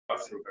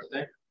آپ شروع کرتے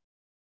ہیں.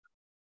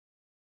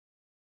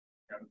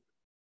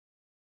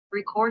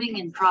 Recording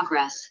in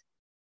progress.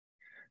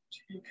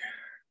 ٹھیک ہے.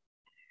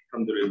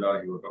 الحمدللہ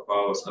وکفا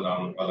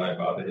وسلام علی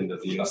عبادہ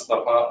الذین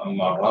اصطفی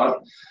اما بعد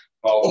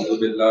اعوذ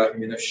باللہ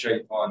من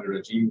الشیطان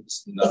الرجیم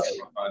بسم اللہ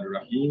الرحمن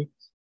الرحیم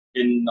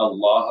ان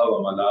اللہ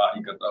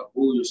وملائکتہ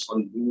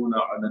یصلون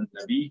علی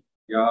النبی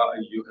یا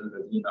ایھا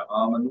الذین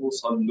آمنوا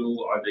صلوا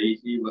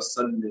علیہ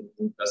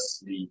وسلموا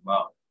تسلیما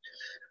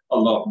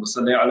اللهم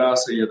صل على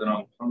سيدنا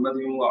محمد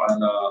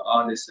وعلى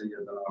آل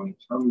سيدنا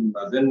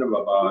محمد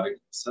وبارك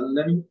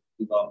وسلم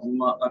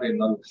اللهم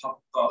أرنا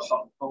الحق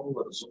حقا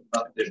وارزقنا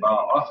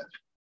اتباعه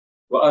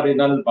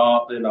وأرنا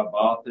الباطل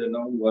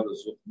باطلا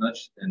وارزقنا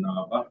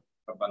اجتنابه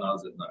ربنا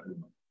زدنا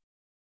علما.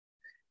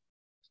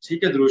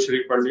 ٹھیک ہے، درود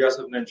شریف پڑھ لیا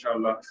سب نے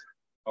انشاءاللہ،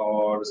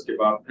 اور اس کے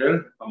بعد پھر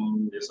ہم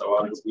یہ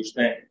سوال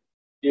پوچھتے ہیں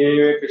کہ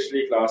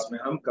پچھلی کلاس میں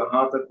ہم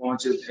کہاں تک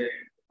پہنچے تھے.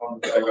 کون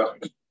بتائے گا؟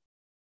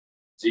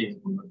 جی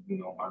محمد بن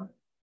نعمان.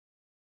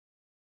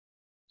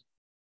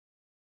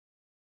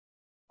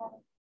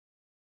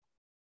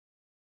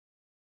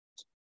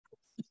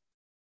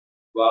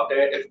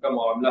 واقعہ اس کا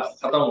معاملہ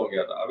ختم ہو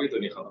گیا تھا، ابھی تو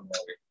نہیں ختم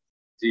ہو گیا.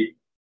 جی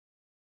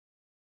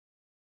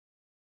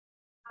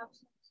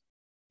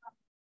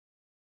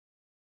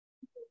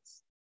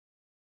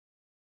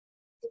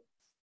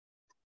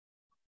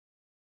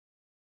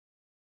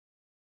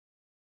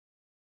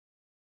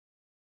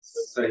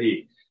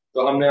صحیح. تو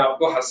ہم نے آپ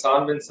کو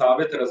حسان بن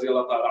ثابت رضی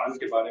اللہ تعالیٰ عنہ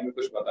کے بارے میں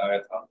کچھ بتایا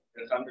تھا.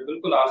 ہم نے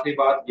بالکل آخری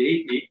بات یہی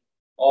تھی،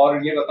 اور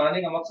یہ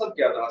بتانے کا مقصد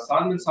کیا تھا؟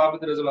 حسان بن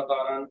ثابت رضی اللہ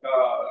تعالیٰ عنہ کا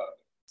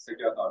سے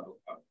کیا تعلق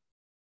تھا؟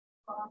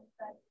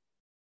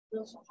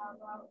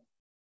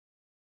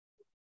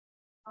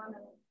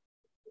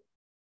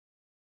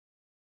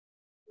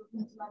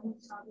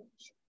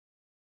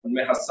 ان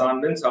میں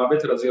حسان بن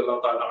ثابت رضی اللہ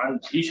تعالیٰ عنہ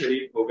بھی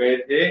شریک ہو گئے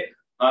تھے.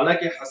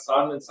 حالانکہ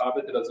حسان بن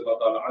ثابت رضی اللہ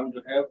تعالیٰ عنہ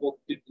جو ہے وہ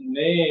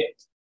کتنے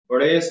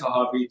بڑے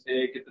صحابی تھے،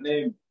 کتنے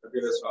نبی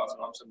علیہ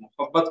السلام سے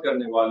محبت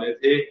کرنے والے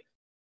تھے،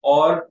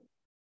 اور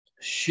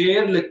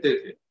شعر لکھتے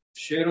تھے.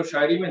 شعر و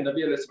شاعری میں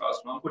نبی علیہ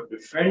السلام کو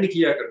ڈیفینڈ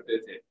کیا کرتے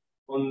تھے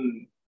ان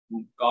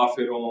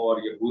کافروں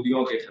اور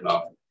یہودیوں کے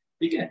خلاف.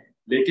 ٹھیک ہے،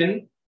 لیکن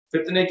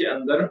فتنے کے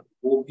اندر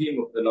وہ بھی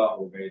مبتلا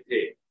ہو گئے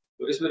تھے.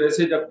 تو اس وجہ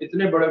سے جب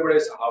اتنے بڑے بڑے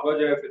صحابہ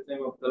جو ہے فتنے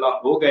میں مبتلا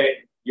ہو گئے،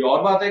 یہ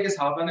اور بات ہے کہ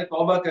صحابہ نے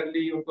توبہ کر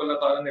لی، ان کو اللہ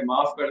تعالیٰ نے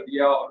معاف کر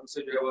دیا، اور ان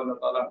سے جو ہے وہ اللہ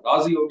تعالیٰ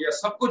راضی ہو گیا،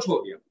 سب کچھ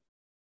ہو گیا.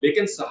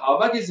 لیکن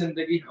صحابہ کی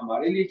زندگی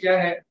ہمارے لیے کیا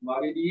ہے؟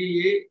 ہمارے لیے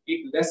یہ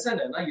ایک لیسن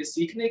ہے نا، یہ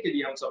سیکھنے کے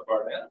لیے ہم سب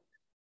پڑھ رہے ہیں.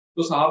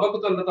 تو صحابہ کو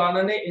تو اللہ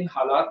تعالیٰ نے ان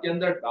حالات کے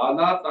اندر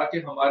ڈالا تاکہ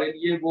ہمارے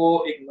لیے وہ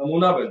ایک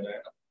نمونہ بن جائے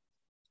گا.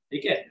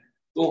 ٹھیک ہے،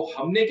 تو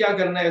ہم نے کیا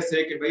کرنا ہے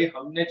ایسے کہ بھئی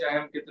ہم نے چاہے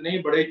ہم کتنے ہی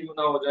بڑے کیوں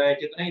نہ ہو جائیں،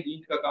 کتنے ہی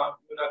دین کا کام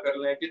کیوں نہ کر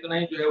لیں، کتنے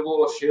ہی جو ہے وہ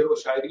شعر و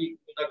شاعری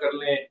کیوں نہ کر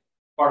لیں،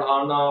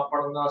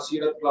 پڑھنا،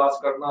 سیرت کلاس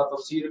کرنا،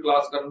 تفسیر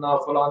کلاس کرنا،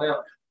 فلانے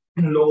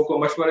لوگوں کو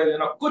مشورے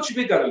دینا، کچھ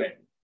بھی کر لیں،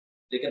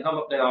 لیکن ہم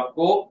اپنے آپ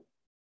کو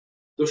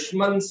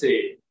دشمن سے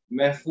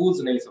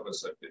محفوظ نہیں سمجھ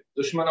سکتے.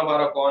 دشمن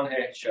ہمارا کون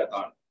ہے؟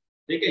 شیطان.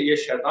 ٹھیک ہے، یہ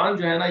شیطان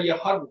جو ہے نا، یہ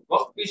ہر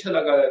وقت پیچھے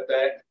لگا رہتا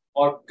ہے،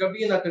 اور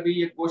کبھی نہ کبھی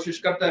یہ کوشش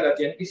کرتا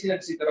رہتا ہے، کسی نہ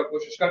کسی طرح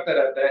کوشش کرتا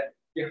رہتا ہے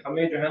کہ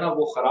ہمیں جو ہے نا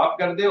وہ خراب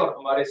کر دے اور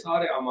ہمارے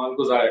سارے اعمال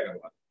کو ضائع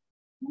کروا دے.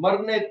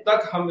 مرنے تک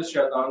ہم اس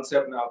شیطان سے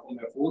اپنے آپ کو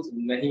محفوظ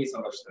نہیں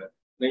سمجھ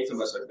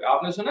سکتے.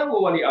 آپ نے سنا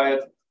وہ والی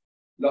آیت،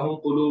 لہم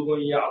قلوب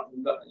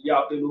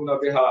یعقلون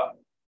بہا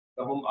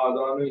لہم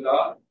آذان لا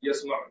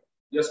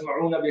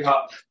یسمعون بہا،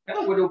 ہے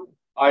نا وہ جو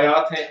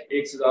آیات ہیں،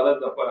 ایک سے زیادہ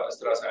دفعہ اس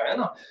طرح سے آیا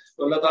نا.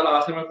 تو اللہ تعالیٰ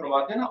آخر میں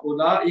فرماتے ہیں نا،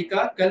 اولئک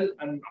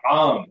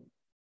کالانعام،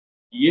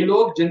 یہ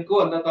لوگ جن کو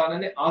اللہ تعالیٰ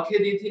نے آنکھیں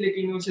دی تھی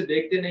لیکن ان سے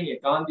دیکھتے نہیں ہیں،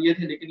 کان دیے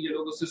تھے لیکن یہ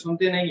لوگ اس سے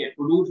سنتے نہیں ہیں،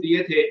 قلوب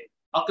دیے تھے،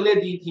 عقلیں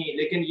دی تھیں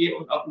لیکن یہ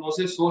ان عقلوں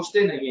سے سوچتے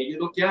نہیں ہیں. یہ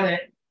لوگ کیا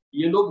ہیں؟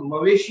 یہ لوگ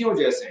مویشیوں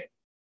جیسے ہیں.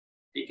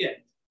 ٹھیک ہے،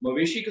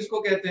 مویشی کس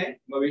کو کہتے ہیں؟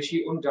 مویشی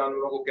ان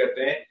جانوروں کو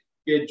کہتے ہیں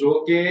کہ جو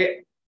کہ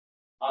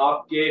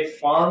آپ کے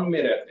فارم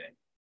میں رہتے ہیں.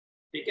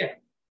 ٹھیک ہے،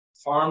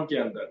 فارم کے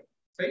اندر.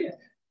 صحیح ہے،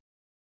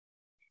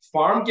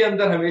 فارم کے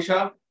اندر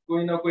ہمیشہ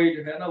کوئی نہ کوئی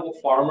جو ہے نا وہ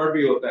فارمر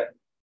بھی ہوتا ہے،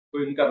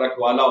 کوئی ان کا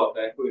رکھوالا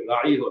ہوتا ہے، کوئی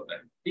راعی ہوتا ہے.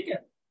 ٹھیک ہے،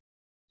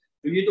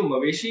 تو یہ جو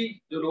مویشی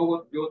جو لوگ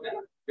جو ہوتے ہیں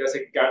نا،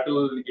 جیسے کیٹل،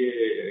 یہ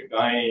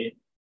گائیں،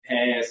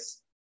 بھینس،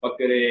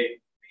 بکرے،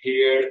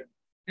 بھیڑ،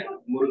 ہے نا،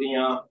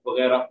 مرغیاں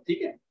وغیرہ.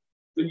 ٹھیک ہے،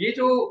 تو یہ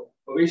جو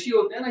مویشی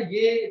ہوتے ہیں نا،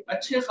 یہ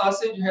اچھے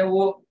خاصے جو ہے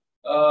وہ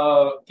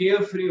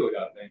کیئر فری ہو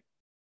جاتے ہیں.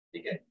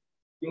 ٹھیک ہے،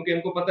 کیونکہ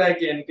ان کو پتا ہے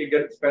کہ ان کے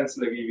گرد فینس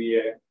لگی ہوئی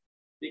ہے.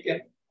 ٹھیک ہے،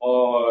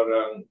 اور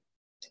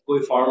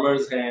کوئی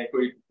فارمرز ہیں،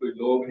 کوئی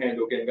لوگ ہیں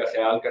جو کہ ان کا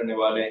خیال کرنے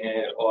والے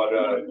ہیں، اور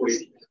کوئی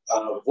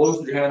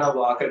وولف جو ہے نا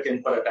وہ آ کر کے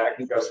ان پر اٹیک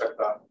نہیں کر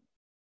سکتا.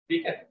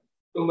 ٹھیک ہے،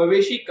 تو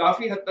مویشی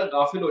کافی حد تک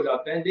غافل ہو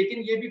جاتے ہیں،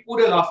 لیکن یہ بھی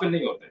پورے غافل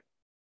نہیں ہوتے.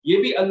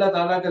 یہ بھی اللہ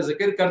تعالیٰ کا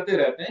ذکر کرتے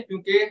رہتے ہیں،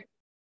 کیونکہ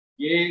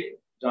یہ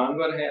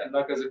جانور ہیں،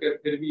 اللہ کا ذکر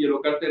پھر بھی یہ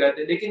لوگ کرتے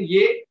رہتے ہیں. لیکن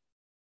یہ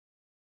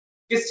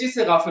کس چیز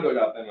سے غافل ہو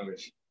جاتے ہیں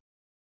مویشی؟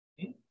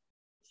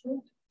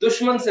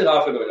 دشمن سے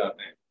غافل ہو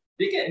جاتے ہیں.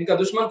 ٹھیک ہے، ان کا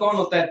دشمن کون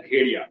ہوتا ہے؟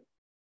 بھیڑیا.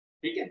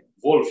 ٹھیک ہے،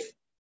 وولف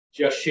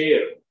یا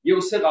شیر، یہ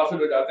اس سے غافل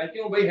ہو جاتا ہے.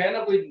 کیوں بھائی؟ ہے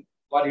نا کوئی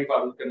ہماری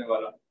حفاظت کرنے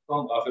والا، تو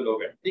ہم غافل ہو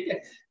گئے. ٹھیک ہے.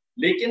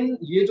 لیکن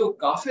یہ جو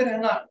کافر ہے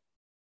نا،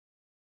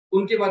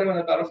 ان کے بارے میں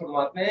اللہ تعالیٰ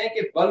فرماتے ہیں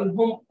کہ بل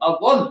ہم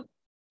اول،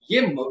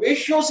 یہ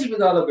مویشیوں سے بھی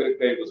زیادہ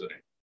گئے گزرے.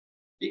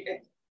 ٹھیک ہے.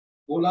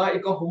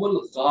 اولئک هم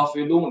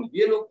الغافلون،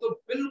 یہ لوگ تو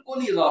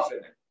بالکل ہی غافل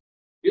ہیں،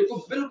 یہ تو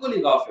بالکل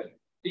ہی غافل ہیں.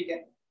 ٹھیک ہے.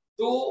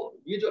 تو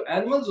یہ جو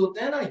اینیملز ہوتے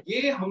ہیں نا،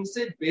 یہ ہم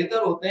سے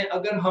بہتر ہوتے ہیں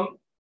اگر ہم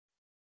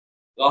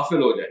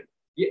غافل ہو جائیں.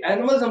 یہ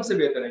اینیملز ہم سے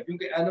بہتر ہیں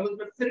کیونکہ اینیملز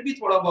میں پھر بھی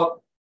تھوڑا بہت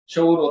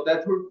شعور ہوتا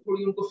ہے،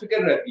 تھوڑی ان کو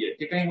فکر رہتی ہے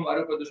کہ کہیں ہمارے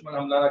اوپر دشمن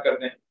حملہ نہ کر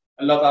دیں.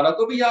 اللہ تعالیٰ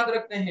کو بھی یاد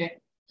رکھتے ہیں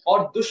اور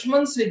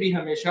دشمن سے بھی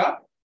ہمیشہ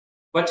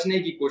بچنے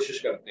کی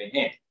کوشش کرتے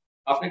ہیں.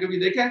 آپ نے کبھی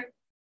دیکھا ہے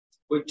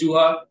کوئی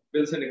چوہا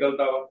بل سے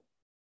نکلتا ہوا؟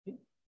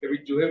 کبھی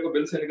چوہے کو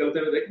بل سے نکلتے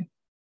ہوئے دیکھیں؟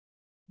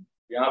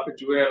 یہاں پہ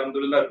چوہے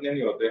الحمدللہ اتنے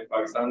نہیں ہوتے،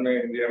 پاکستان میں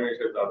انڈیا میں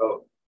شاید زیادہ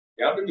ہوتے،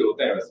 یہاں پہ بھی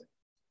ہوتے ہیں ویسے،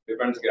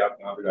 ڈیپینڈس کہ آپ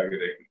یہاں پہ جا کے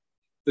دیکھیں.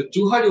 تو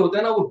چوہا جو ہوتا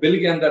ہے نا وہ بل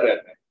کے اندر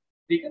رہتا ہے.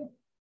 ٹھیک ہے.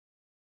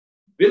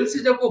 بل سے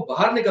جب وہ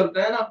باہر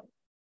نکلتا ہے نا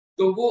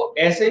تو وہ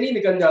ایسے نہیں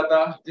نکل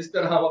جاتا جس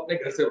طرح ہم اپنے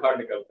گھر سے باہر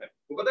نکلتے ہیں.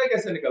 وہ پتہ ہے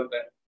کیسے نکلتا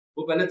ہے؟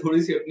 وہ پہلے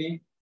تھوڑی سی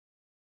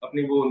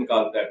اپنی وہ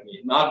نکالتا ہے،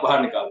 اپنی ناک باہر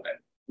نکالتا ہے،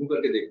 یوں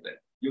کر کے دیکھتا ہے،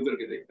 یوں کر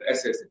کے دیکھتا ہے،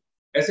 ایسے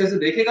ایسے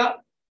دیکھے گا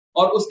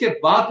اور اس کے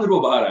بعد پھر وہ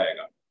باہر آئے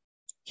گا.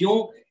 کیوں؟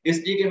 اس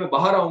لیے کہ میں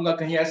باہر آؤں گا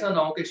کہیں ایسا نہ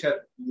ہو کہ شاید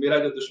میرا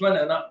جو دشمن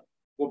ہے نا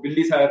وہ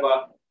بلی صاحبہ،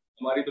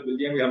 ہماری تو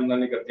بلیاں بھی حملہ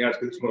نہیں کرتی ہیں آج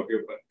کل دشمنوں کے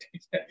اوپر،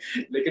 ٹھیک ہے،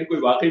 لیکن کوئی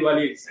واقعی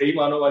والی صحیح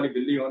معنوں والی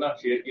بلی ہو نا،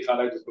 شیر کی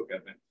خالہ جس کو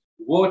کہتے ہیں،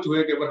 وہ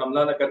چوہے کے اوپر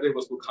حملہ نہ کرتے،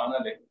 اس کو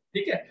کھانا لے.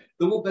 ٹھیک ہے.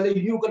 تو وہ پہلے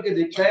یوں کر کے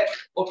دیکھتا ہے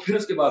اور پھر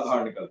اس کے بعد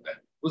باہر نکلتا ہے.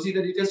 اسی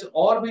طریقے سے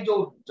اور بھی جو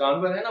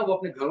جانور ہیں نا وہ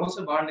اپنے گھروں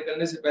سے باہر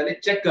نکلنے سے پہلے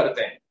چیک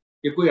کرتے ہیں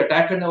کہ کوئی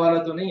اٹیک کرنے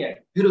والا تو نہیں ہے،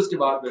 پھر اس کے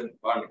بعد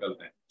باہر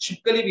نکلتے ہیں.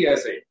 چھپکلی بھی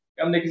ایسے ہی.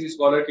 ہم نے کسی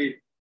اسکالر کی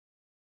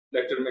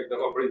لیکچر میں ایک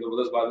دفعہ بڑی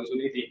زبردست باتیں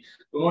سنی تھی،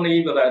 تو انہوں نے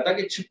یہ بتایا تھا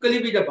کہ چھپکلی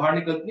بھی جب باہر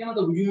نکلتی ہے نا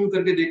تو یوں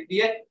کر کے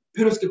دیکھتی ہے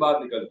پھر اس کے بعد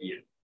نکلتی ہے.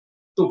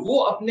 تو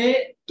وہ اپنے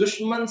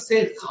دشمن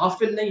سے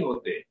غافل نہیں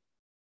ہوتے.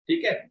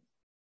 ٹھیک ہے.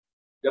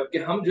 جبکہ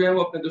ہم جو ہے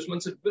وہ اپنے دشمن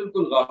سے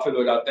بالکل غافل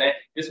ہو جاتے ہیں،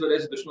 اس وجہ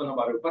سے دشمن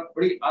ہمارے اوپر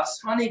بڑی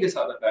آسانی کے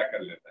ساتھ اٹیک کر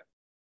لیتا ہے.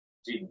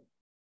 جی.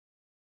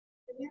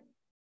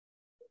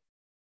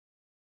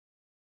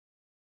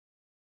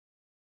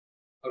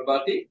 اور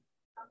باقی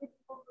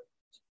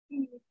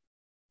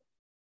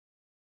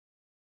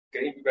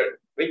کہیں بھی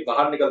بھائی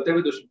باہر نکلتے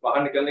ہوئے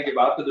باہر نکلنے کے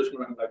بعد تو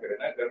دشمن حملہ کرے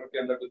نا، گھر کے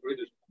اندر تو تھوڑی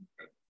دشمن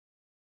کرے،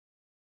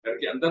 گھر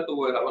کے اندر تو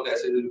وہ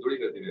ایسے تھوڑی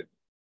کرتی رہتی.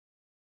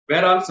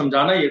 بہرحال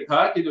سمجھانا یہ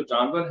تھا کہ جو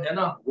جانور ہے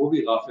نا وہ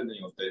بھی غافل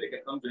نہیں ہوتے، لیکن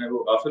ہم جو ہے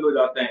وہ غافل ہو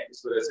جاتے ہیں،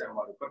 اس وجہ سے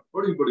ہمارے اوپر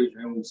بڑی بڑی جو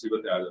ہے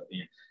مصیبتیں آ جاتی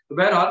ہیں. تو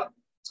بہرحال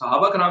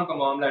صحابہ کرام کا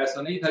معاملہ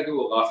ایسا نہیں تھا کہ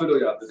وہ غافل ہو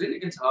جاتے تھے،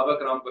 لیکن صحابہ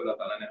کرام کو اللہ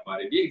تعالیٰ نے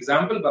ہمارے لیے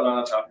اگزامپل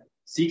بنانا تھا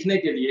سیکھنے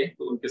کے لیے،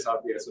 تو ان کے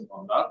ساتھ بھی ایسے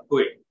معاملات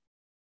ہوئے.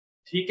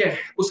 ٹھیک ہے.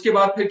 اس کے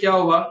بعد پھر کیا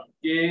ہوا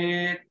کہ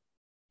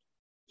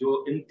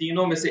جو ان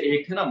تینوں میں سے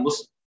ایک ہے نا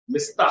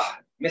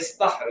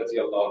مستح رضی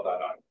اللہ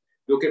تعالیٰ،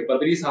 جو کہ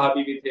بدری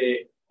صحابی بھی تھے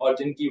اور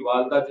جن کی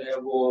والدہ جو ہے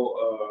وہ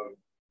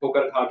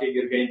ٹھوکر کھا کے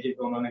گر گئی تھی،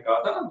 تو انہوں نے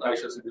کہا تھا نا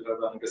عائشہ صدیقہ رضی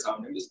اللہ عنہا کے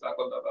سامنے مستح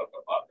کو اللہ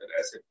تعالیٰ بات کر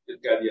ایسے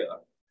کہہ دیا تھا.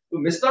 تو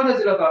مستح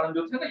رضی اللہ تعالیٰ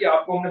جو تھے نا، یہ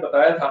آپ کو ہم نے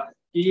بتایا تھا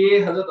کہ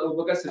یہ حضرت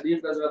ابوبکر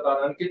صدیق رضی اللہ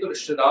تعالیٰ کے تو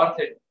رشتے دار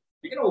تھے.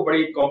 ٹھیک ہے نا. وہ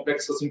بڑی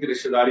کمپلیکس قسم کی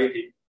رشتے داری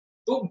تھی.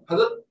 تو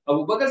حضرت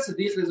ابوبکر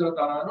صدیق رضی اللہ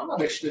تعالیٰ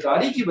عنہ رشتے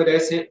داری کی وجہ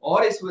سے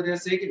اور اس وجہ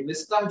سے کہ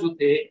مستح جو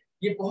تھے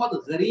یہ بہت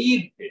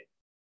غریب تھے.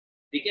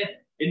 ٹھیک ہے.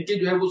 ان کی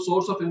جو ہے وہ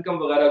سورس آف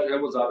انکم وغیرہ جو ہے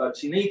وہ زیادہ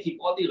اچھی نہیں تھی،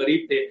 بہت ہی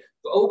غریب تھے.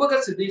 تو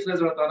ابوبکر صدیق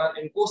رضی اللہ تعالیٰ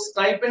ان کو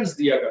سٹائپنڈز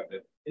دیا کرتے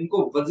تھے، ان کو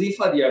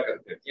وظیفہ دیا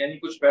کرتے تھے، یعنی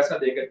کچھ پیسہ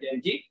دے کر کے ان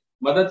کی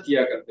مدد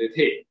کیا کرتے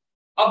تھے.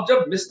 اب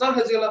جب مستح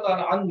رضی اللہ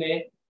تعالیٰ عنہ نے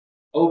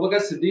ابوبکر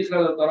صدیق رضی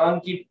اللہ تعالیٰ عنہ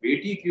کی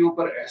بیٹی کے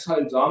اوپر ایسا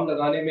الزام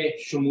لگانے میں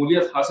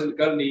شمولیت حاصل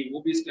کر لی، وہ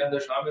بھی اس کے اندر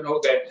شامل ہو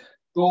گئے،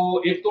 تو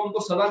ایک تو ان کو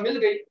سزا مل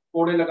گئی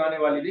کوڑے لگانے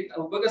والی، لیکن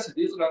ابوبکر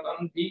صدیق رضی اللہ تعالیٰ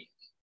عنہ بھی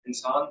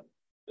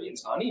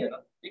انسان ہی ہے نا.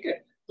 ٹھیک ہے.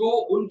 تو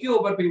ان کے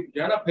اوپر بھی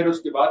جو ہے نا پھر اس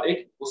کے بعد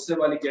ایک غصے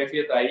والی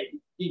کیفیت آئی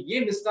کہ یہ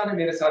مستح نے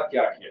میرے ساتھ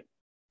کیا کیا،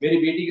 میری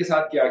بیٹی کے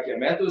ساتھ کیا کیا،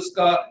 میں تو اس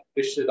کا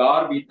رشتے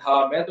دار بھی تھا،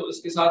 میں تو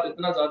اس کے ساتھ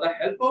اتنا زیادہ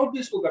ہیلپ آؤٹ بھی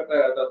اس کو کرتا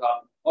رہتا تھا،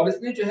 اور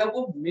اس نے جو ہے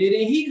وہ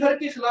میرے ہی گھر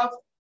کے خلاف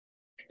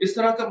اس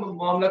طرح کا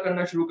معاملہ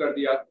کرنا شروع کر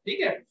دیا.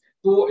 ٹھیک ہے.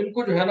 تو ان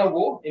کو جو ہے نا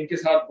وہ ان کے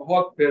ساتھ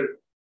بہت پھر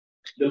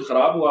دل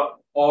خراب ہوا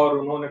اور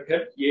انہوں نے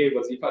پھر یہ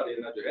وظیفہ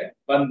دینا جو ہے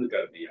بند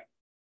کر دیا.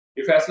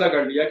 یہ فیصلہ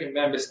کر لیا کہ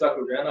میں مستح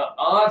کو جو ہے نا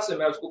آج سے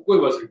میں اس کو کوئی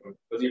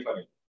وظیفہ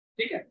نہیں.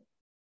 ٹھیک ہے.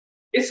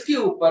 اس کے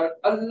اوپر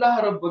اللہ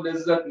رب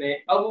العزت نے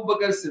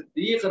ابوبکر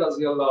صدیق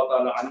رضی اللہ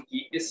تعالی عنہ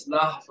کی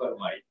اصلاح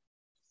فرمائی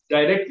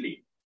ڈائریکٹلی،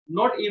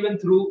 ناٹ ایون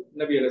تھرو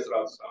نبی علیہ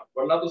السلام.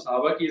 ورنہ تو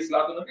صحابہ کی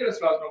اصلاح تو نبی علیہ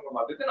السلام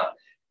فرماتے تھے نا،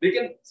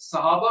 لیکن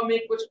صحابہ میں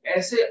کچھ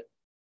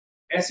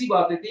ایسی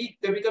باتیں تھی،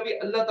 کبھی کبھی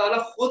اللہ تعالیٰ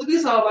خود بھی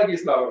صحابہ کی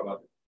اصلاح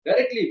فرماتے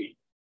ڈائریکٹلی بھی.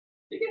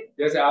 ٹھیک ہے.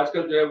 جیسے آج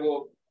کل جو ہے وہ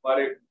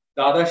ہمارے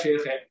دادا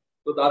شیخ ہیں،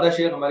 تو دادا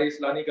شیخ ہماری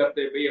اصلاح نہیں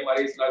کرتے، بھئی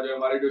ہماری اصلاح جو ہے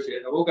ہمارے جو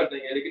شیخ ہے وہ کر دیں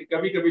گے، لیکن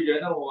کبھی کبھی جو ہے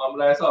نا وہ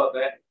معاملہ ایسا ہوتا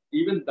ہے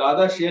ایون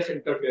دادا شیخ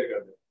انٹرفیئر کر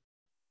دیتے.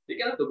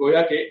 ٹھیک ہے نا. تو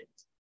گویا کہ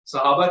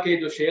صحابہ کے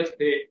جو شیخ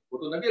تھے وہ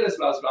تو نبی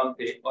علیہ السلام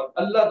تھے، اور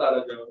اللہ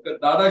تعالیٰ جو ہے ان کا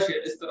دادا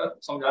شیخ، اس طرح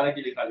سمجھانے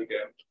کے لیے خالی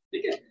گیا،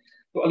 ٹھیک ہے.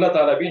 تو اللہ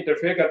تعالیٰ بھی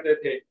انٹرفیئر کرتے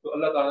تھے. تو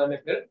اللہ تعالیٰ نے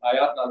پھر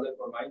آیات نازل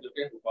فرمائی جو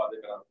کہ حفاظ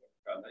کرام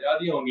کو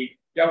یاد ہی ہوں گی.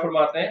 کیا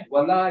فرماتے ہیں؟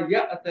 وَلَا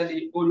يَأْتَلِ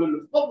أُولُو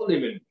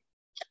الْفَضْلِ مِنْكُمْ،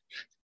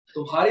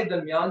 تمہارے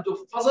درمیان جو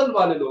فضل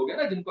والے لوگ ہیں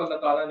نا، جن کو اللہ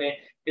تعالیٰ نے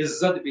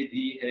عزت بھی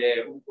دی ہے،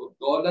 ان کو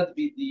دولت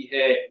بھی دی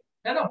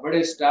ہے نا، بڑے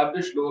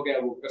اسٹیبلش لوگ ہیں.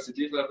 وہ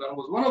صدیق رضی اللہ عنہ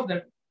was one of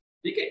them.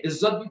 ٹھیک ہے،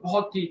 عزت بھی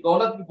بہت تھی،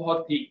 دولت بھی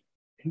بہت تھی،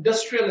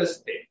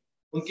 انڈسٹریلسٹ تھے،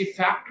 ان کی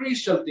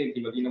فیکٹریز چلتی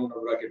تھی مدینہ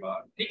منورہ کے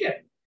باہر. ٹھیک ہے،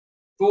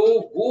 تو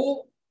وہ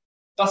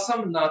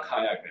قسم نہ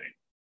کھایا کریں.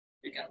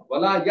 ٹھیک ہے،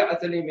 ولا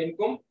یأتل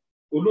منکم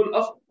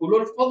اولو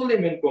الفضل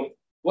منکم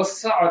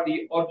والسعۃ،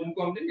 اور جن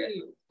کو ہم نے یعنی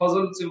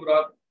فضل سے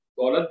مراد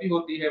دولت بھی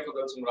ہوتی ہے،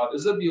 فضل سے مراد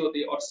عزت بھی ہوتی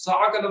ہے، اور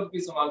سع کا لفظ بھی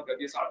استعمال کر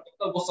دیا. سع کا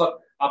مطلب وسعت،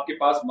 آپ کے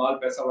پاس مال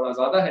پیسہ بڑا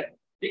زیادہ ہے.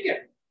 ٹھیک ہے،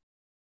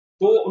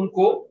 تو ان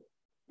کو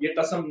یہ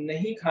قسم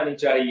نہیں کھانی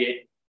چاہیے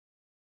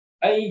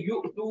ان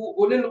یؤتوا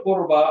اولی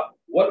القربى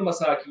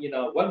والمساکین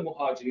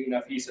والمہاجرین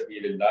فی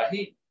سبیل اللہ،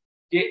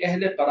 کہ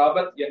اہل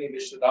قرابت یعنی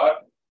رشتہ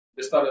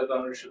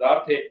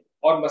دار تھے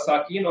اور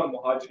مساکین اور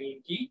مہاجرین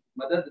کی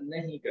مدد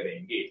نہیں کریں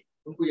گے.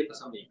 ان کو یہ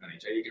قسم نہیں کھانی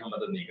چاہیے کہ ہم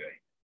مدد نہیں کریں گے.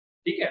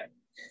 ٹھیک ہے،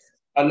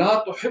 الا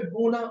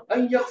تحبون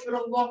ان یغفر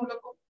اللہ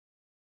لکم،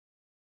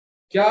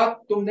 کیا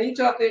تم نہیں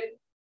چاہتے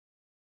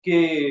کہ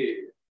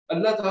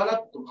اللہ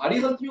تعالیٰ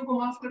تمہاری غلطیوں کو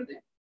معاف کر دے؟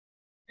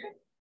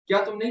 کیا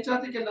تم نہیں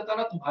چاہتے کہ اللہ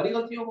تعالیٰ تمہاری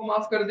غلطیوں کو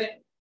معاف کر دے؟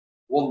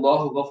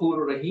 واللہ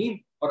غفور رحیم،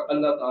 اور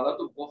اللہ تعالیٰ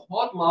تو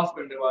بہت معاف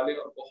کرنے والے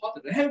اور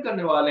بہت رحم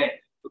کرنے والے ہیں.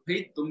 تو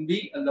بھئی تم بھی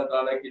اللہ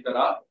تعالیٰ کی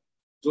طرح،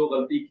 جو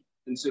غلطی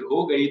ان سے ہو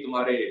گئی،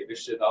 تمہارے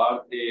رشتے دار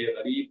تھے،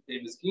 غریب تھے،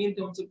 مسکین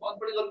تھے، ان سے بہت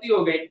بڑی غلطی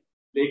ہو گئی،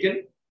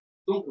 لیکن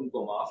تم ان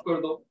کو معاف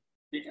کر دو.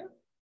 ٹھیک ہے،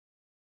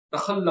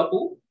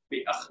 تخلقوا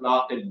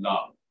باخلاق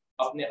اللہ،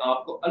 اپنے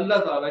آپ کو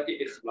اللہ تعالیٰ کے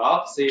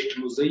اخلاق سے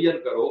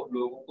مزین کرو،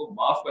 لوگوں کو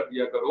معاف کر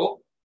دیا کرو.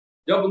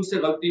 جب ان سے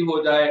غلطی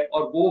ہو جائے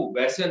اور وہ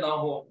ویسے نہ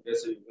ہو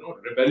جیسے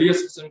ریبیلیس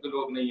قسم کے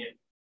لوگ نہیں ہیں،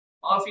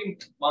 معافی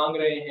مانگ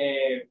رہے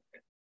ہیں،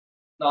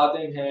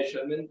 نادم ہیں،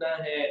 شرمندہ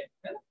ہیں،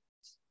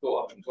 تو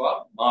آپ ان کو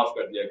آپ معاف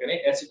کر دیا کریں.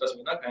 ایسی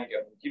قسم نہ کہیں کہ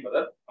اب ان کی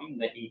مدد ہم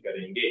نہیں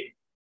کریں گے.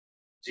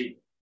 جی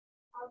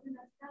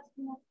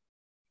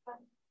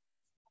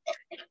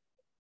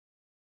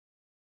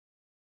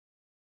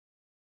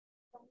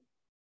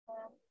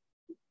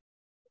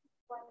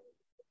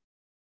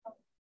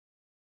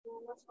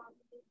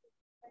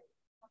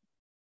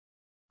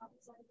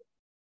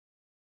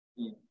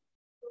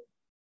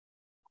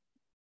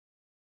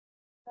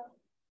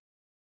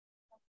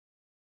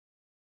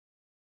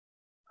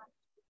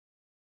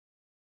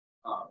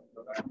ہاں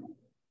بتائیں.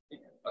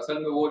 اصل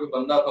میں وہ جو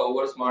بندہ تھا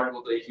اوور اسمارٹ،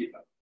 وہ تو ایک ہی تھا.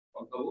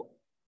 کون تھا وہ؟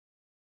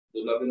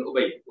 عبداللہ بن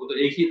ابی. وہ تو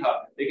ایک ہی تھا،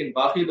 لیکن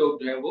باقی لوگ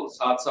جو ہیں وہ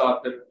ساتھ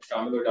ساتھ پھر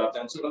شامل ہو جاتے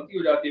ہیں، ان سے غلطی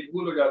ہو جاتی ہے،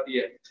 بھول ہو جاتی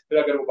ہے، پھر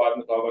اگر وہ بعد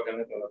میں توبہ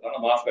کرنے تو اللہ تعالیٰ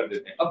معاف کر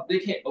دیتے ہیں. اب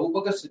دیکھیں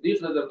ابوبکر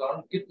صدیق رضی اللہ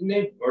عنہ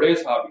کتنے بڑے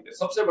صحابی تھے،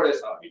 سب سے بڑے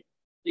صحابی،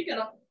 ٹھیک ہے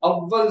نا،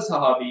 اول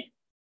صحابی،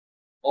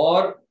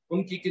 اور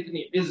ان کی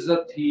کتنی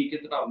عزت تھی،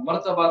 کتنا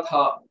مرتبہ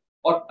تھا.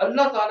 اور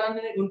اللہ تعالیٰ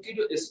نے ان کی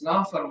جو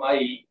اصلاح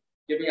فرمائی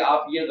کہ بھئی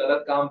آپ یہ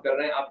غلط کام کر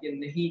رہے ہیں، آپ یہ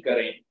نہیں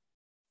کریں.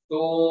 تو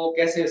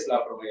کیسے اصلاح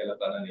فرمائی اللہ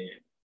تعالیٰ نے؟ یہ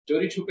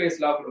چوری چھپے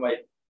اصلاح فرمائی،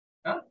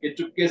 ہاں، کہ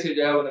چپکے سے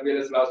جو ہے وہ نبی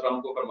علیہ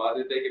السلام کو فرما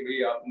دیتے کہ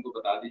بھئی آپ ان کو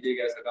بتا دیجئے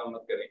کہ ایسا کام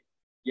مت کریں،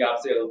 یہ آپ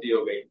سے غلطی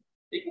ہو گئی.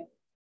 ٹھیک ہے،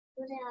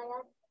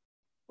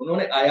 انہوں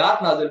نے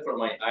آیات نازل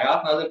فرمائی.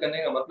 آیات نازل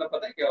کرنے کا مطلب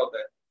پتہ ہے کیا ہوتا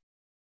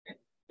ہے؟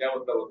 کیا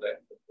مطلب ہوتا ہے؟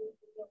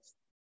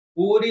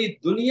 پوری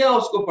دنیا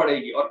اس کو پڑھے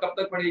گی. اور کب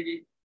تک پڑھے گی؟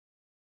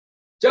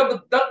 جب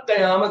تک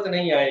قیامت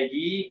نہیں آئے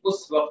گی،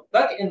 اس وقت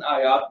تک ان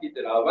آیات کی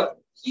تلاوت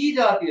کی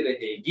جاتی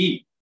رہے گی.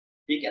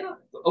 ٹھیک ہے نا.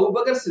 تو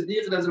ابوبکر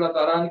صدیق رضی اللہ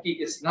تعالیٰ عنہ کی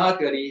اصلاح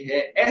کری ہے،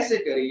 ایسے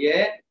کری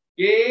ہے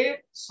کہ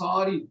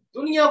ساری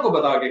دنیا کو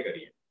بتا کے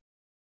کری ہے،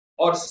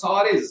 اور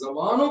سارے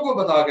زمانوں کو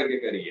بتا کر کے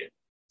کری ہے.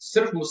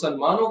 صرف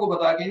مسلمانوں کو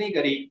بتا کے نہیں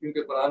کری،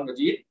 کیونکہ قرآن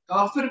مجید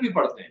کافر بھی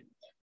پڑھتے ہیں.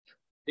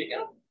 ٹھیک ہے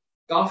نا،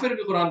 کافر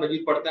بھی قرآن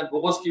مجید پڑھتے ہیں،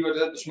 بغض کی وجہ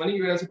سے، دشمنی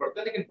کی وجہ سے پڑھتے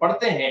ہیں، لیکن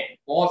پڑھتے ہیں،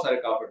 بہت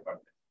سارے کافر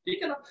پڑھتے ہیں.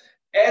 ٹھیک ہے نا.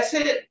 ایسے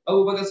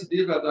ابوبکر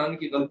صدیق رضی اللہ عنہ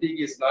کی غلطی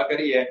کی اصلاح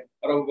کری ہے.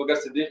 اور ابوبکر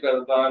صدیق رضی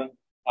اللہ عنہ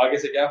آگے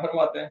سے کیا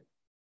فرماتے ہیں؟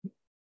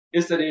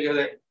 اس طریقے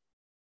سے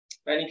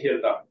میں نہیں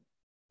کھیلتا،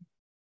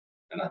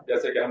 ہے نا،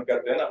 جیسے کہ ہم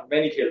کرتے ہیں نا، میں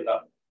نہیں کھیلتا.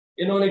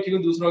 انہوں نے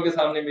کیوں دوسروں کے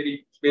سامنے میری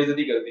بے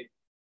عزتی کر دی،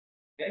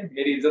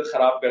 میری عزت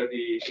خراب کر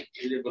دی،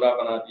 مجھے برا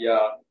بنا دیا،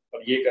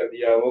 اور یہ کر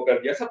دیا، وہ کر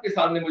دیا، سب کے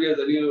سامنے مجھے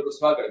ذلیل و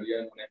رسوا کر دیا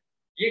انہوں نے.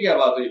 یہ کیا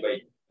بات ہوئی بھائی؟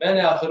 میں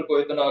نے آخر کو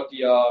اتنا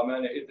کیا، میں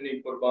نے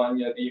اتنی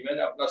قربانیاں دی، میں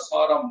نے اپنا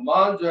سارا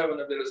مال جو ہے وہ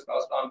نبی علیہ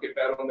السلام کے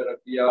پیروں میں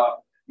رکھ دیا،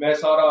 میں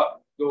سارا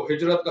جو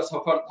ہجرت کا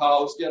سفر تھا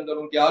اس کے اندر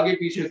ان کے آگے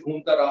پیچھے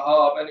گھومتا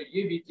رہا، میں نے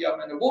یہ بھی کیا،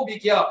 میں نے وہ بھی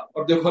کیا،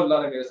 اور دیکھو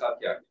اللہ نے میرے ساتھ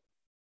کیا کیا.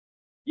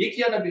 یہ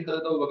کیا نبی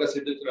حضرت ابوبکر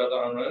صدیق رضی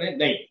اللہ عنہ نے؟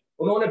 نہیں،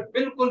 انہوں نے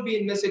بالکل بھی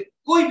ان میں سے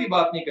کوئی بھی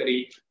بات نہیں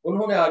کری.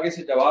 انہوں نے آگے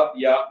سے جواب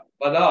دیا،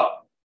 بلا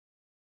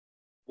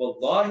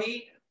واللہ،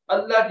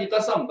 اللہ کی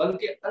قسم،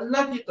 بلکہ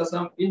اللہ کی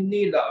قسم،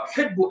 انی لا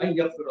احب ان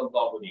یغفر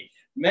اللہ لی،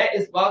 میں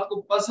اس بات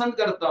کو پسند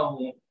کرتا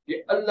ہوں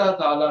کہ اللہ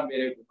تعالیٰ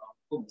میرے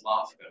گناہوں کو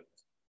माफ कर दे।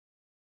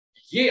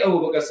 ये अबू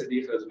बकर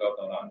सिद्दीक रज़ी अल्लाह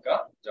तआला अन्हु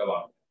का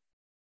जवाब,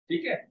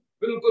 ठीक है।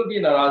 बिल्कुल भी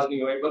नाराज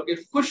नहीं हुए, बल्कि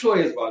खुश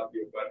हुए इस बात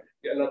के ऊपर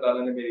कि अल्लाह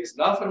ताला ने मेरी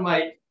इस्लाह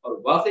फरमाई और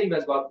वाकई मैं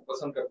इस बात को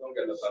पसंद करता हूँ कि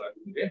अल्लाह ताला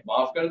मुझे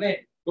माफ कर दें।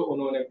 तो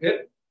उन्होंने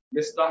फिर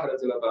मिस्ताह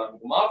रज़ी अल्लाह ताला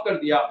को माफ कर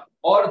दिया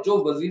और जो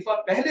वजीफा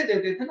पहले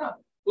देते थे ना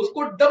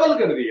उसको डबल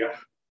कर दिया।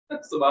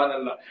 सुभान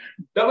अल्लाह,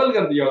 डबल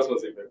कर दिया उस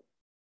वजीफे,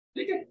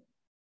 ठीक है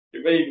कि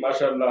भाई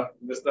माशाअल्लाह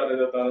मिस्ताह रज़ी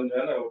अल्लाह ताला जो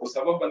है ना वो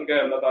सबब बन गए।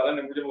 अल्लाह ताला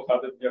ने मुझे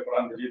मुखातिब किया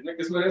कुरान मजीद में,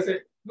 किस वजह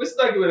से?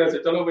 मिस्ताह की वजह से।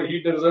 चलो भाई, ही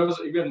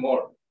डिजर्व्स इवन मोर,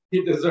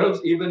 ही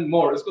डिजर्व्स इवन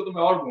मोर, इसको तो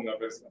मैं और दूंगा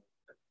फिर से,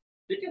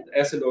 ठीक है।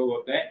 ऐसे लोग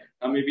होते हैं,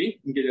 हमें भी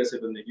इनके जैसे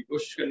बनने की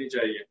कोशिश करनी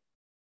चाहिए,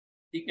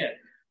 ठीक है।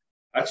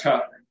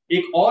 अच्छा,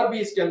 एक और भी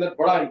इसके अंदर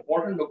बड़ा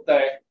इंपॉर्टेंट नुकता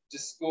है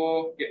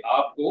जिसको कि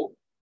आपको,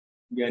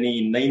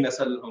 यानी नई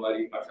नस्ल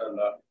हमारी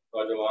माशाल्लाह,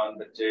 नौजवान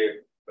बच्चे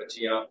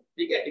बच्चियां,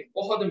 ठीक है, एक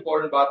बहुत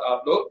इंपॉर्टेंट बात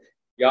आप लोग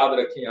याद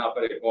रखें यहाँ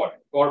पर। एक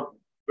और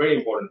वेरी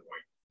इंपॉर्टेंट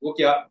पॉइंट, वो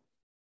क्या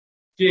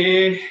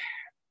कि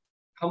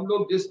हम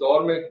लोग जिस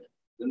दौर में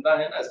जिंदा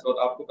है ना इस वक्त,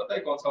 आपको पता है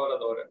कौन सा वाला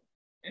दौर है?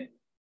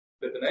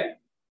 फितने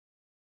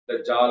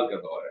दज्जाल का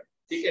दौर है,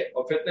 ठीक है।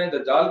 और फितने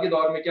दज्जाल के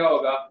दौर में क्या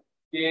होगा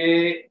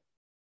कि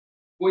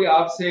कोई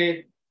आपसे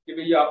कि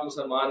भैया आप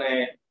मुसलमान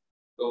हैं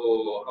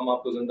तो हम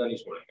आपको जिंदा नहीं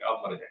छोड़ेंगे,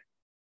 आप मर जाए।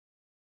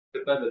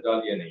 फितना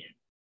दज्जाल ये नहीं है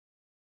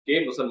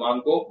कि मुसलमान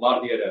को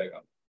मार दिया जाएगा,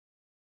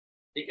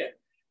 ठीक है।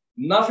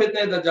 ना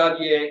फितने दज्जाल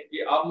ये है कि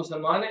आप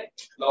मुसलमान हैं,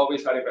 लाओ भाई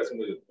सारे पैसे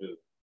मुझे दो,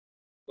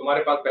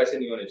 तुम्हारे पास पैसे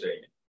नहीं होने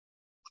चाहिए,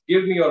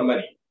 गिव मी योर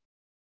मनी।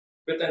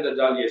 फितने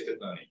दज्जाल ये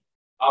फितना नहीं।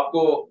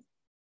 आपको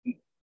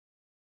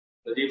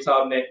नजीब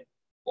साहब ने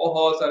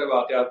बहुत सारे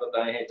वाकयात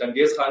बताए हैं,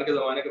 चंगेज खान के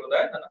जमाने के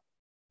बताया था ना,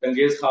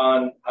 चंगेज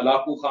खान,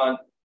 हलाकू खान,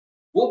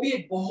 वो भी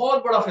एक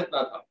बहुत बड़ा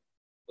फितना था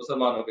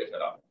मुसलमानों के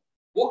खिलाफ।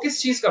 वो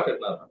किस चीज का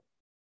फितना था?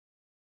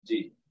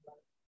 जी,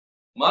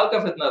 माल का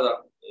फितना था।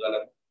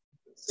 गलत,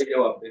 इससे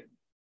जवाब दे।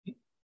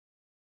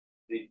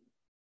 जी,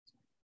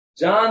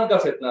 जान का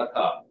फितना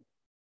था।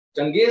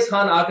 चंगेज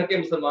खान आकर के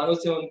मुसलमानों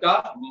से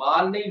उनका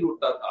माल नहीं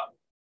लूटता था,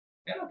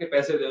 है ना, कि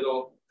पैसे दे दो।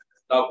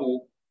 डाकू,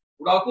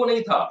 डाकू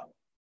नहीं था,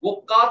 वो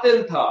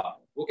कातिल था।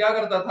 वो क्या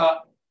करता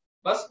था?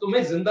 बस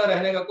तुम्हें जिंदा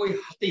रहने का कोई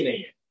हक ही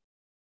नहीं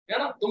है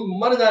ना, तुम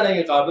मर जाने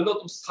के काबिल हो,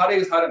 तुम सारे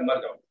के सारे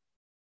मर जाओ।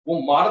 वो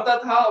मारता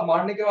था और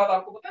मारने के बाद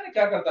आपको पता है ना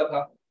क्या करता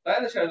था? बताया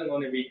ना शायद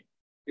उन्होंने भी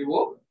कि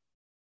वो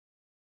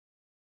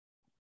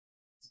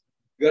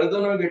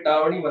गर्दनों की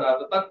टावड़ी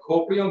बनाता था,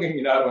 खोपड़ियों के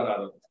मीनार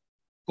बनाता था।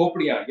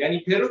 खोपड़ियां यानी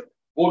फिर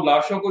वो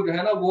लाशों को जो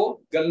है ना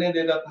वो गलने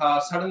देता था,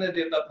 सड़ने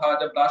देता था।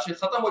 जब लाशें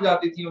खत्म हो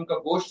जाती थी, उनका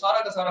गोश्त सारा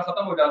का सारा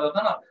खत्म हो जाता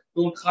था ना,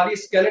 तो खाली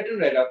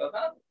स्केलेटन रह जाता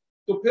था।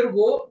 तो फिर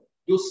वो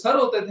जो सर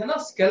होते थे ना,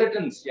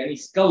 स्केलेटन्स यानी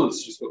स्कल्स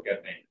जिसको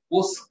कहते हैं,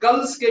 वो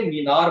स्कल्स के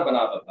मीनार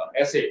बनाता था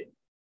ऐसे,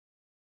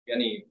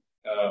 यानी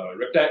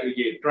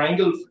ये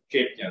ट्रायंगल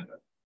शेप के अंदर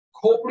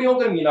खोपड़ियों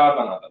के मीनार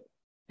बनाता था,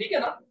 ठीक है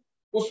ना।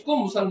 उसको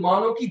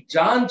मुसलमानों की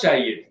जान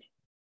चाहिए थी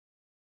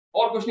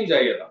और कुछ नहीं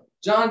चाहिए था,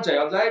 जान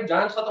चाहिए। अब जाहिर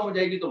जान खत्म हो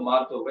जाएगी तो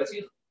माल तो वैसे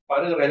ही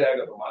फारिग रह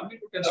जाएगा, तो माल भी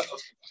टूटेगा,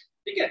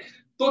 ठीक है।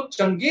 तो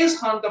चंगेज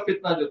खान का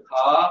फितना जो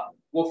था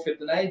वो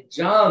फितना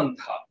जान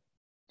था,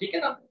 ठीक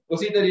है ना।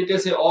 उसी तरीके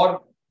से और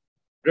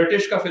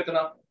ब्रिटिश का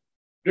फितना,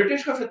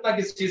 ब्रिटिश का फितना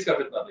किस चीज का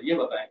फितना था ये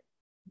बताएं?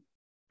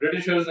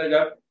 ब्रिटिशर्स ने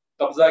जब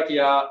कब्जा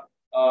किया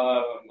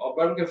और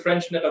बल्कि के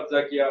फ्रेंच ने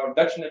कब्जा किया और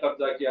डच ने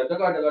कब्जा किया,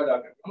 जगह जगह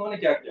जाकर उन्होंने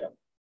क्या किया?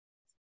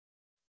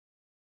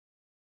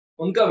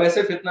 उनका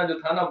वैसे फितना जो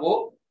था ना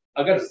वो,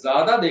 अगर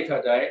ज्यादा देखा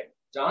जाए,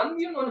 जान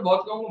भी उन्होंने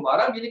बहुत लोगों को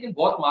मारा भी, लेकिन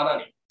बहुत मारा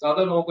नहीं,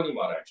 ज्यादा लोगों को नहीं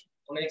मारा है,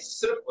 उन्होंने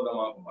सिर्फ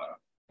उलमा को मारा,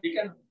 ठीक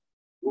है ना,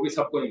 वो भी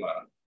सबको नहीं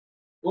मारा।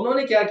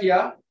 उन्होंने क्या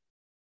किया?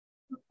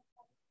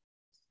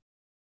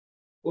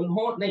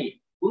 उन्होंने नहीं,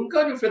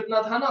 उनका जो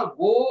फितना था ना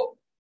वो,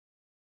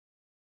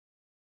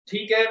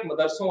 ठीक है,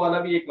 मदरसों वाला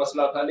भी एक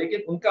मसला था,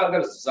 लेकिन उनका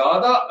अगर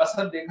ज्यादा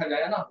असर देखा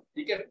जाए ना,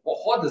 ठीक है,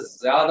 बहुत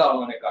ज्यादा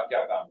उन्होंने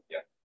क्या काम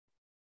किया?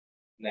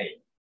 नहीं,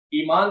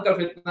 ईमान का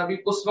फितना भी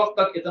उस वक्त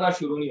तक इतना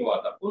शुरू नहीं हुआ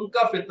था।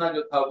 उनका फितना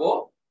जो था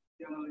वो,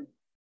 मैं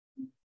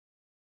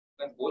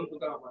बोल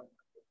चुका हूं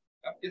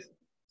आपके,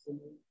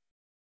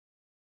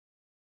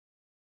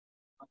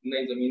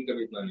 नहीं जमीन का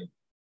भी इतना नहीं।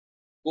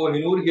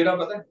 कोहिनूर हीरा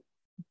पता है?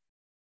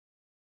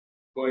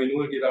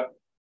 कोहिनूर हीरा,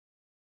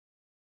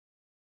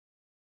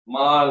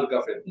 माल का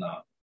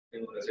फितना,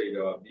 इन्होंने सही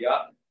जवाब दिया।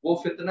 वो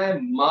फितना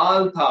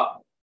माल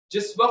था।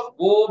 जिस वक्त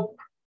वो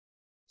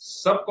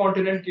सब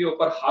कॉन्टिनेंट के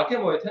ऊपर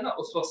हाकिम हुए थे ना,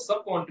 उस वक्त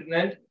सब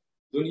कॉन्टिनेंट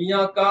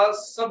दुनिया का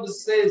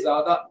सबसे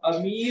ज्यादा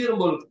अमीर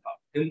मुल्क था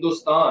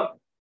हिंदुस्तान।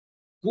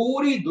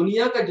 पूरी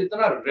दुनिया का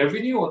जितना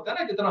रेवेन्यू होता है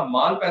ना, जितना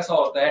माल पैसा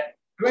होता है,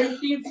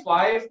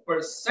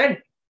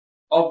 25%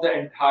 of the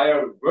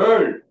entire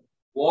world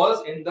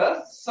was in the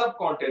sub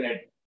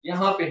continent.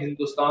 यहाँ पे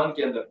हिंदुस्तान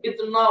के अंदर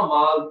इतना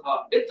माल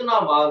था, इतना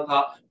माल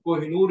था।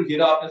 कोहिनूर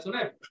हीरा आपने सुना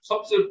है?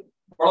 सबसे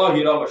बड़ा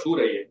हीरा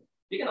मशहूर है ये,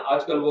 ठीक है ना।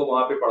 आजकल वो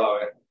वहां पे पड़ा हुआ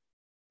है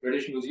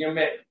ब्रिटिश म्यूजियम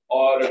में।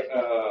 और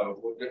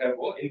वो जो है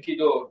वो इनकी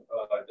जो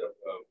जब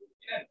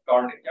क्या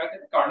कहते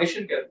हैं,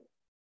 कार्नेशन कहते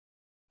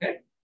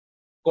हैं,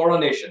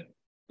 कोरोनेशन,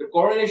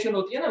 कोऑर्डिनेशन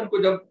होती है ना, उनको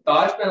जब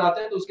ताज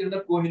पहनाते हैं तो उसके अंदर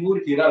कोहिनूर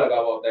हीरा लगा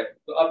हुआ होता है।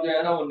 तो अब जो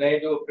है ना वो नए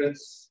जो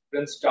प्रिंस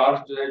प्रिंस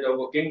चार्ल्स जो है, जब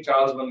वो किंग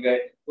चार्ल्स बन गए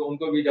तो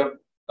उनको भी जब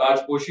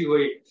ताजपोशी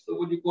हुई तो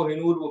वो जो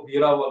कोहिनूर वो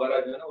हीरा वगैरह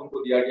जो है ना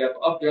उनको दिया गया। तो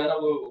अब जो है ना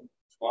वो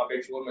वहां पे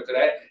एक शोर मच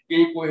रहा है कि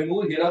ये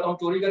कोहिनूर हीरा तो हम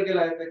चोरी करके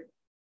लाए थे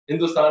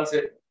हिंदुस्तान से,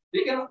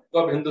 ठीक है ना। तो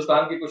अब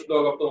हिंदुस्तान के कुछ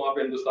लोग, अब तो वहां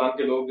पे हिंदुस्तान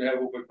के लोग जो है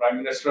वो कोई प्राइम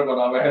मिनिस्टर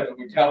बना हुआ है, तो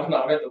कोई क्या बना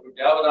हुआ है, तो कोई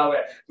क्या बना हुआ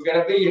है, तो कह रहे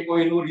हैं भाई ये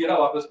कोहिनूर हीरा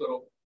वापस करो,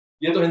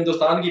 ये तो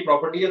हिंदुस्तान की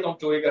प्रॉपर्टी है, तो हम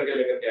चोरी करके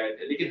लेकर के आए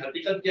थे। लेकिन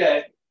हकीकत क्या है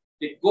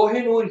कि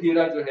कोहिनूर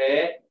हीरा जो है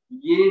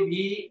ये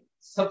भी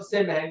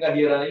सबसे महंगा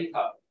हीरा नहीं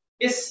था।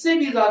 इससे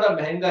भी ज्यादा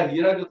महंगा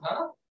हीरा जो था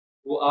ना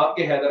वो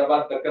आपके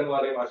हैदराबाद दक्कन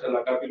वाले,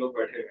 माशाल्लाह काफी लोग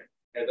बैठे हुए हैं,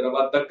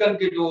 हैदराबाद दक्कन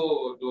के जो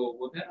जो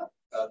वो थे ना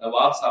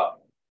नवाब साहब।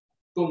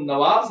 तो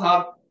नवाब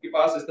साहब के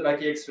पास इस तरह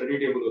की एक स्टडी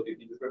टेबल होती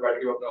थी जिसपे बैठ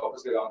के वो अपने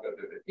ऑफिस के काम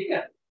करते थे, ठीक है।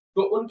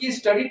 तो उनकी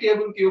स्टडी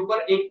टेबल के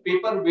ऊपर एक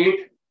पेपर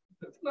वेट,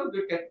 मतलब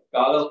जो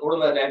कागज उड़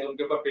ना जाए तो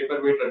उनके ऊपर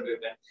पेपर वेट रख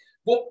देते हैं।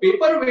 वो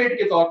पेपर वेट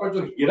के तौर पर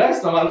जो हीरा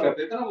इस्तेमाल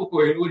करते थे ना वो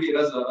कोहिनूर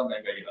हीरा से ज्यादा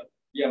महंगा हीरा,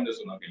 ये हमने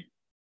सुना कहीं,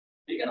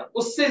 ठीक है ना।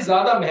 उससे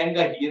ज्यादा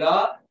महंगा हीरा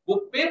वो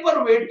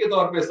पेपर वेट के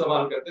तौर पे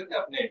इस्तेमाल करते थे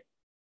अपने।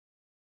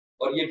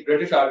 और ये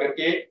ब्रिटिश आकर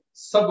के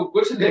सब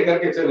कुछ लेकर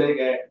के चले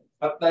गए,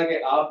 हत्ता कि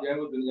आप जो है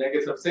वो दुनिया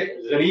के सबसे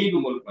गरीब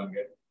मुल्क बन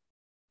गए,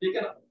 ठीक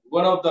है ना।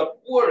 One of the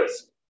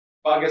poorest,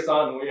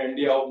 Pakistan हो या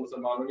इंडिया हो,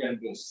 मुसलमान हो या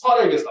हिंदू,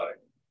 सारे के सारे,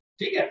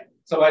 ठीक है।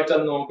 सवाए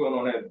चंद लोगों को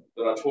उन्होंने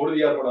थोड़ा छोड़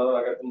दिया, थोड़ा सा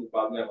अगर तुम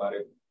बाद में हमारे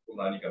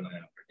गुमरानी करना है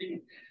यहाँ पे, ठीक है।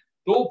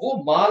 तो वो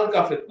माल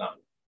का फितना,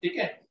 ठीक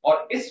है।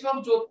 और इस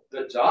वक्त जो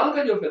दज्जाल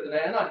का जो फितना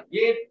है ना,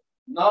 ये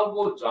ना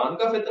वो जान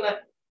का फितना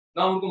है,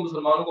 ना उनको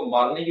मुसलमानों को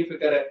मारने की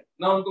फिक्र है,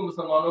 ना उनको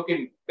मुसलमानों के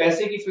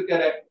पैसे की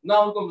फिक्र है, ना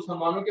उनको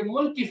मुसलमानों के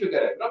मुल्क की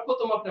फिक्र है। रखो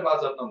तुम अपने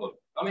पास अपना मुल्क,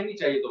 हमें नहीं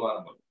चाहिए तुम्हारा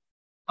मुल्क,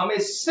 हमें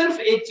सिर्फ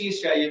एक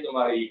चीज चाहिए,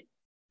 तुम्हारी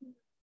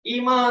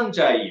ईमान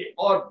चाहिए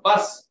और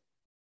बस,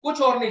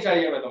 कुछ और नहीं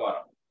चाहिए हमें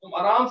तुम्हारा। तुम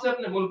आराम से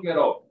अपने मुल्क में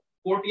रहो,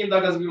 14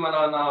 अगस्त भी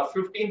मनाना,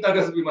 15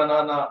 अगस्त भी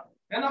मनाना,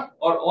 है ना,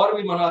 और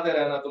भी मनाते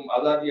रहना, तुम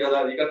आजादी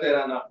आजादी करते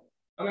रहना,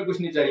 हमें कुछ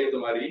नहीं चाहिए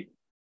तुम्हारी,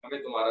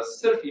 हमें तुम्हारा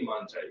सिर्फ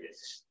ईमान चाहिए,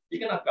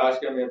 ठीक है ना। काश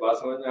के हमें बात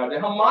समझ में आ जाए।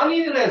 हम मान ही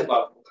नहीं रहे इस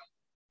बात को,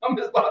 हम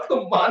इस बात को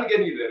मान के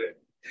नहीं दे रहे,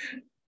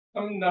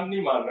 हम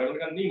नहीं मान रहे,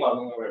 उनका नहीं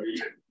मानूंगा मैं भी,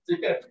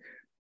 ठीक है।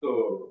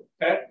 तो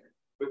खैर,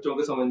 बच्चों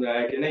को समझ में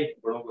आया कि नहीं,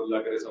 बड़ों को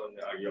अल्लाह करे समझ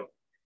में आ गया।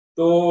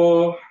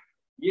 तो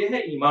ये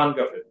है ईमान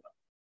का फितना,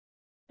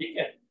 ठीक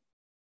है।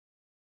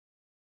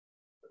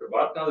 तो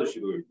बात कहां से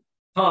शुरू हुई?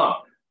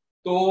 हाँ,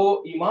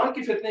 तो ईमान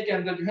के फितने के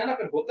अंदर जो है ना,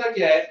 फिर होता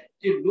क्या है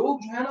कि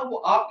लोग जो है ना वो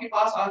आपके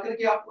पास आकर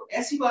के आपको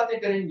ऐसी बातें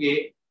करेंगे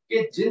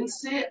कि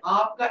जिनसे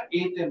आपका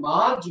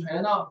एतमाद जो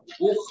है ना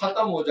वो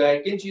खत्म हो जाए।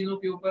 किन चीजों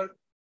के ऊपर?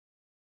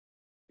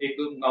 एक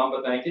दो नाम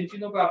बताएं, किन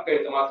चीजों पर आपका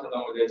एतमाद खत्म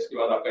हो जाए, इसके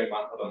बाद आपका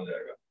ईमान खत्म हो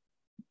जाएगा?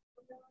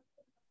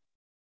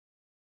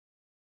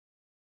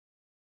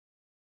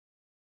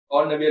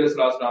 और नबी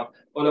अलैहिस्सलाम,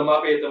 उलमा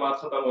पे एतमाद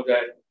खत्म हो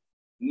जाए,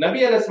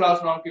 नबी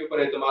अलैहिस्सलाम के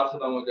ऊपर एतमाद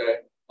खत्म हो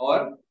जाए, और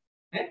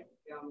है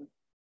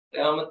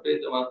क़यामत पे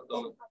एतमाद खत्म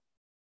हो जाए,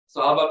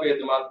 सहाबा पे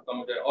एतमाद खत्म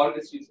हो जाए, और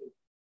किस चीज से?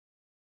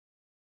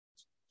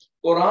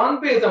 कुरान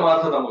पे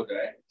एतमाद खत्म हो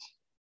जाए,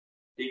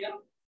 ठीक है ना।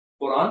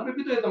 कुरान पे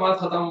भी तो एतमाद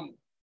खत्म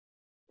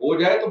हो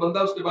जाए तो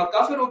बंदा उसके बाद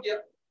काफिर हो गया,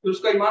 फिर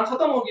उसका ईमान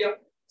खत्म हो गया,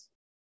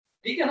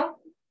 ठीक है ना।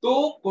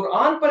 तो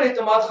कुरान पर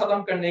एतमाद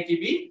खत्म करने की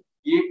भी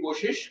ये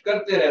कोशिश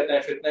करते रहते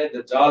हैं फितने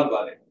दज्जाल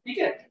वाले, ठीक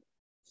है,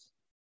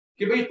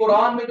 कि भाई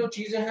कुरान में जो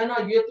चीजें हैं ना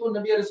ये तो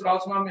नबी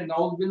अलैहिस्सलाम ने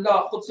नाउज़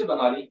बिल्लाह खुद से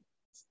बना ली,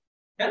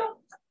 है ना।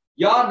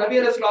 या नबी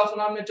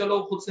अलैहिस्सलाम ने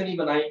चलो खुद से नहीं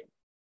बनाई,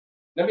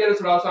 नबी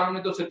अलैहिस्सलाम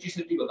ने तो सच्ची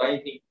सच्ची बताई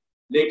थी,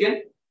 लेकिन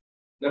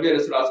नबी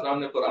अलैहिस्सलाम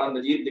ने कुरान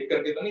मजीद लिख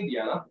करके तो नहीं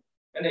दिया ना,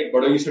 है ना। एक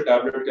बड़े से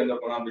टैबलेट के अंदर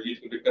कुरान मजीद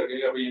को लिख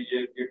करके, अभी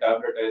ये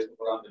टैबलेट है, इसमें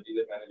कुरान मजीद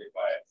है, मैंने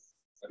लिखवाया है।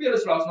 नबी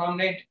अलैहिस्सलाम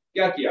ने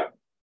क्या किया?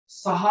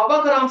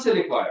 सहाबा कराम से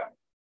लिखवाया।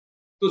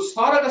 तो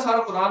सारा का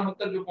सारा कुरान हम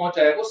तक जो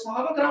पहुंचा है वो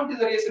सहाबा कराम के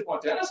जरिए से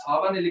पहुंचा है ना।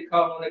 सहाबा ने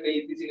लिखा, उन्होंने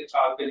कहीं किसी ने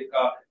छाल पे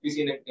लिखा,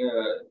 किसी ने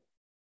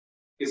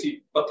किसी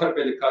पत्थर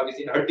पे लिखा,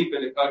 किसी ने हड्डी पे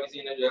लिखा,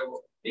 किसी ने जो है वो,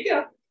 ठीक है।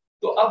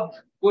 तो अब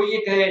कोई ये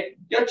कहे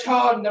कि अच्छा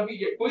नबी,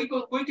 कोई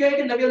कहे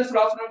कि नबी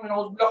अलैहिस्सलाम ने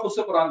नाउज़ुबिल्लाह खुद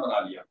से कुरान बना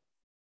लिया,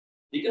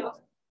 ठीक है ना।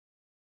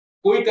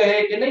 कोई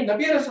कहे कि नहीं,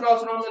 नबी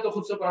अलैहिस्सलाम ने तो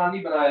खुद से कुरान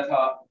नहीं बनाया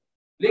था,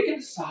 लेकिन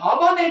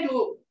सहाबा ने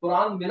जो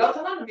कुरान मिला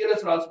था ना नबी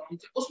अलैहिस्सलाम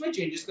से उसमें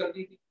चेंजेस कर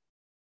दी थी,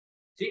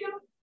 ठीक है ना,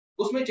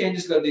 उसमें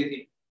चेंजेस कर दी थी।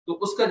 तो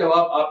उसका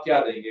जवाब आप क्या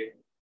देंगे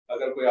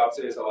अगर कोई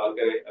आपसे ये सवाल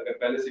करे, अगर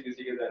पहले से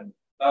किसी के जहन में?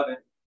 बता दें,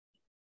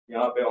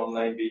 यहाँ पे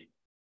ऑनलाइन भी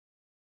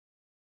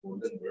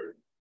गोल्डन वर्ड।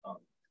 हाँ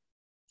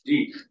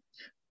जी।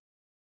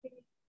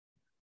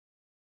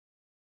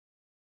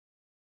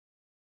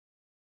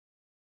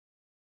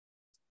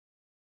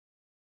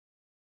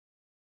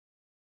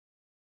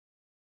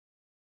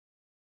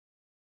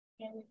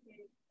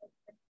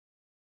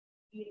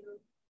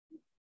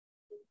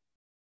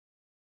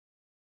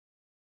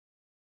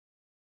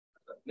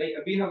 नहीं,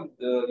 अभी हम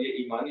ये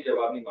ईमानी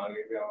जवाब नहीं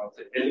मांगे थे, हम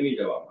आपसे इल्मी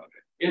जवाब मांग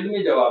रहे हैं।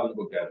 इल्मी जवाब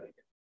इनको क्या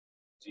देंगे?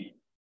 जी।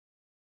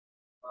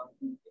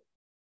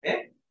 है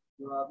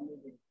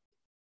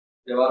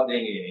जवाब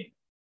देंगे ही नहीं।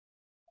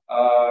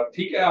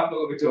 ठीक है, आप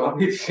लोगों को जवाब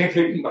नहीं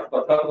देंगे, लेकिन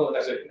पता तो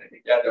होना चाहिए कि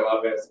क्या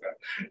जवाब है इसका।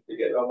 ठीक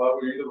है, तो हम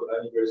आपको ये तो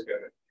बताने की कोशिश कर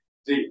रहे हैं।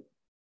 जी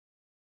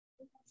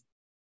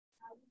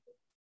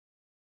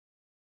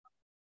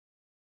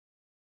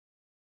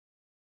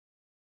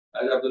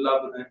आज अब्दुल्ला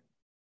आप बताएं।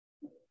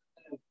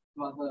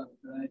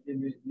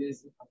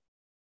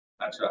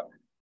 अच्छा,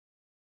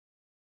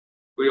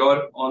 कोई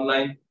और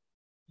ऑनलाइन?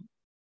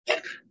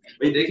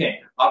 भाई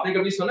देखें, आपने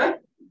कभी सुना है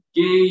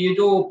कि ये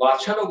जो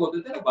बादशाह लोग होते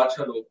थे ना,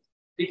 बादशाह लोग,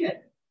 ठीक है,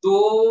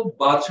 तो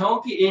बादशाहों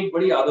की एक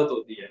बड़ी आदत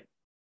होती है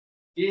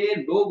कि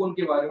लोग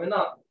उनके बारे में ना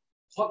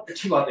बहुत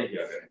अच्छी बातें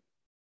किया करें,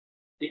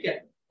 ठीक है,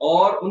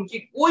 और उनकी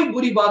कोई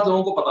बुरी बात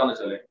लोगों को पता ना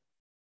चले,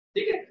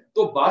 ठीक है।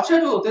 तो बादशाह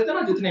जो होते थे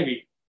ना, जितने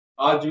भी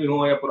आज भी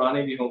हों या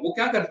पुराने भी हों, वो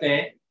क्या करते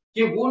हैं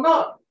कि वो ना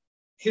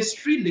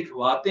हिस्ट्री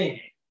लिखवाते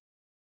हैं।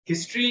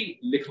 हिस्ट्री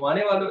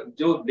लिखवाने वाले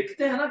जो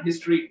लिखते हैं ना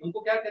हिस्ट्री,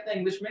 उनको क्या कहते हैं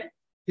इंग्लिश में?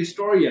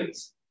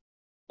 हिस्टोरियंस।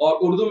 और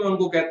उर्दू में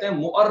उनको कहते हैं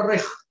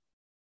मुअर्रिख,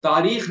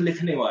 तारीख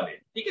लिखने वाले,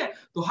 ठीक है।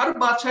 तो हर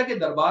बादशाह के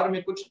दरबार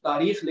में कुछ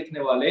तारीख लिखने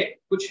वाले,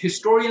 कुछ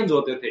हिस्टोरियंस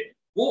होते थे।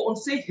 वो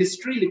उनसे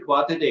हिस्ट्री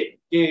लिखवाते थे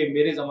कि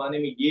मेरे जमाने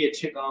में ये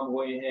अच्छे काम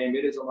हुए हैं,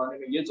 मेरे जमाने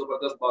में ये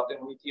जबरदस्त बातें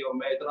हुई थी, और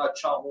मैं इतना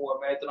अच्छा हूँ, और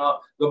मैं इतना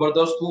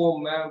जबरदस्त हूँ,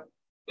 मैं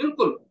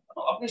बिल्कुल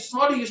अपनी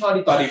सारी की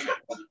सारी तारीफें,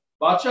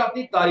 बादशाह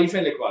अपनी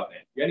तारीफें लिखवाते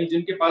हैं। यानी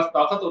जिनके पास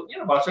ताकत होती है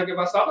ना, बादशाह के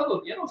पास ताकत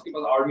होती है ना, उसके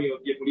पास आर्मी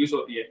होती है, पुलिस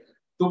होती है,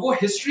 तो वो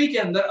हिस्ट्री के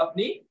अंदर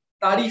अपनी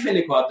तारीफें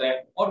लिखवाता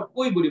है और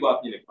कोई बुरी बात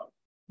नहीं लिखवाता,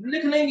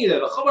 लिखने ही नहीं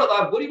देता।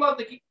 खबरदार बुरी बात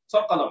लिखी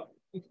सब कलम,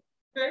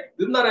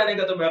 जिंदा रहने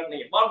का तो मैं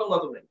नहीं है, मार दूंगा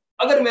तुम्हें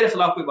अगर मेरे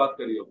खिलाफ कोई बात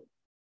करी हो,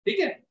 ठीक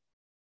है।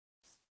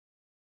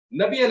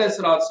 नबी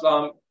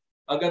अलैहिस्सलाम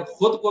अगर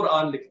खुद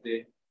कुरान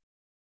लिखते,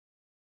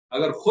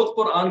 अगर खुद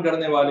कुरान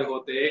गढ़ने वाले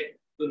होते,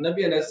 तो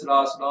नबी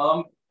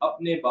अलैहिस्सलाम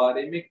अपने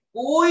बारे में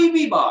कोई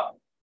भी बात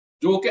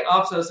जो कि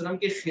आप सल्लल्लाहु अलैहि वसल्लम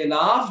के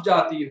खिलाफ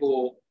जाती हो,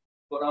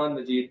 कुरान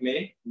मजीद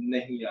में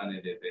नहीं आने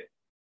देते,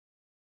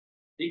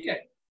 ठीक है।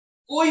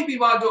 कोई भी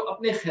बात जो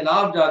अपने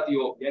खिलाफ जाती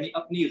हो, यानी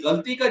अपनी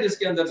गलती का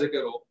जिसके अंदर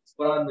जिक्र हो,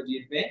 कुरान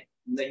मजीद में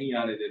नहीं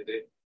आने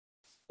देते।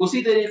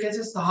 उसी तरीके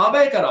से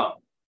सहाबा कराम,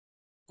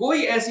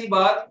 कोई ऐसी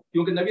बात,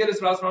 क्योंकि नबी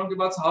अलैहिस्सलाम के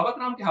बाद सहाबा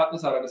कराम के हाथ में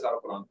सारा का सारा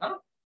कुरान था ना,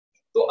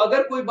 तो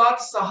अगर कोई बात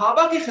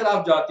सहाबा के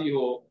खिलाफ जाती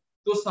हो,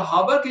 तो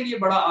सहाबा के लिए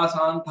बड़ा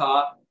आसान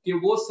था कि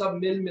वो सब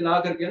मिल मिला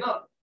करके ना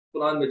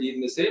कुरान मजीद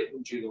में से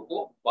उन चीजों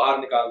को बाहर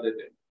निकाल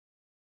देते,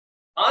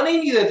 आने ही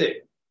नहीं देते।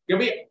 कि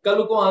भाई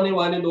कल को आने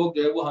वाले लोग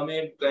जो है वो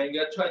हमें कहेंगे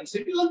अच्छा इनसे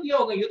भी गलतियां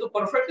हो गई, ये तो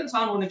परफेक्ट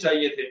इंसान होने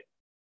चाहिए थे।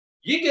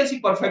 ये कैसी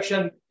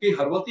परफेक्शन कि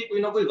हर वक्त ही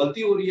कोई ना कोई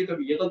गलती हो रही है,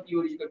 कभी ये गलती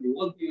हो रही है, कभी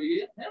वो गलती हो रही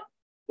है।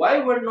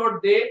 Why were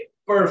not they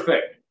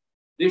perfect?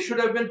 They should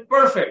have been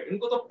perfect,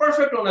 इनको तो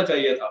परफेक्ट होना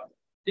चाहिए था,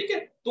 ठीक है।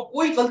 तो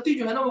कोई गलती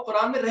जो है ना वो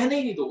कुरान में रहने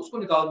ही नहीं दो, उसको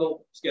निकाल दो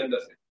उसके अंदर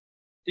से,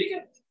 ठीक है।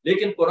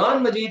 लेकिन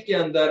कुरान मजीद के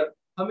अंदर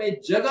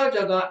हमें जगह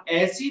जगह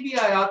ऐसी भी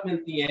आयात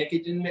मिलती हैं कि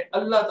जिनमें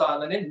अल्लाह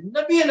ताला ने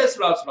नबी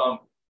अलैहिस्सलाम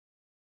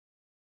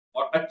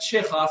और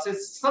अच्छे खासे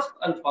सख्त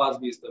अल्फाज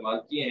भी इस्तेमाल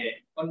किए हैं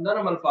और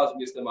नरम अल्फाज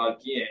भी इस्तेमाल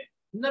किए हैं।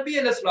 नबी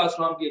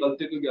अलैहिस्सलाम की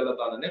गलती को भी अल्लाह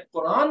ताला ने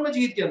कुरान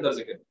मजीद के अंदर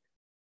जिक्र किया,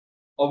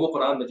 और वो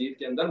कुरान मजीद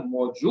के अंदर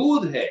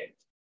मौजूद है।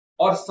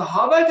 और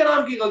सहाबा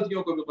कराम की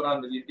गलतियों को भी कुरान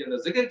मजीद के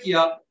अंदर जिक्र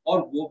किया, और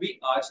वो भी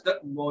आज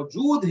तक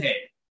मौजूद है।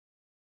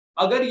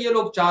 अगर ये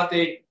लोग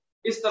चाहते,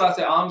 इस तरह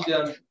से आम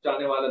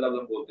जाने वाले लफ्ज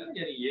हम बोलते हैं,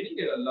 यानी ये नहीं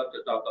कि अल्लाह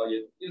चाहता,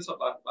 ये सब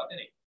बातें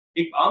नहीं।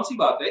 एक आम सी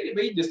बात है कि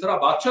भाई जिस तरह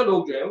बादशाह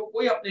लोग जो है वो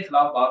कोई अपने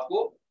खिलाफ बात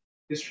को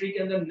हिस्ट्री के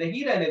अंदर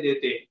नहीं रहने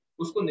देते,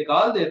 उसको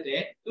निकाल देते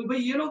हैं, तो भाई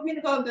ये लोग भी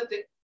निकाल देते,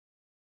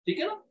 ठीक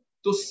है ना।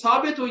 तो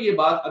साबित हो ये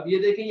बात। अब ये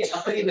देखें, ये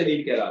अकली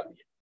दलील कहलाती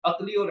है,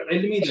 अकली और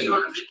इल्मी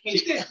दलील,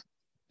 ठीक है,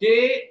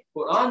 कि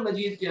कुरान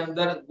मजीद के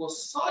अंदर वो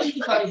सारी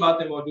की सारी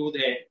बातें मौजूद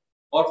हैं,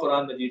 और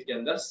कुरान मजीद के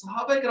अंदर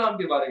सहाबा किराम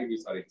के बारे में भी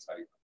सारी की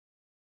सारी,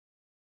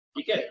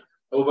 ठीक है।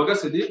 तो बकर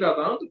सिद्दीक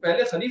रज़ियल्लाहु अन्हु तो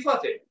पहले खलीफा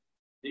थे,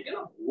 ठीक है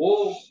ना। वो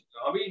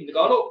अभी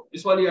निकालो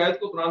इस वाली आयत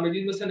को कुरान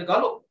मजीद में से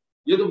निकालो,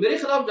 ये तो मेरे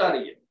खिलाफ जा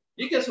रही है,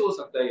 ये कैसे हो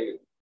सकता है,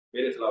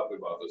 मेरे खिलाफ कोई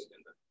बात हो इसके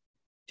अंदर,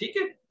 ठीक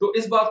है। तो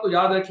इस बात को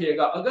याद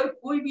रखिएगा, अगर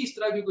कोई भी इस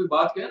तरह की कोई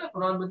बात कहे ना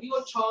कुरान मजीद,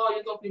 अच्छा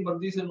ये तो अपनी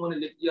मर्जी से उन्होंने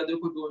लिख दिया,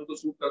 देखो जो उनको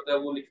सूट करता है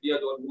वो लिख दिया,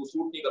 जो उनको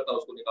सूट नहीं करता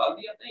उसको निकाल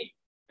दिया, नहीं,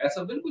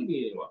 ऐसा बिल्कुल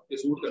भी नहीं हुआ कि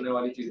सूट करने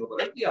वाली चीजों को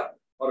रख दिया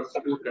और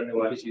सूट करने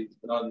वाली चीज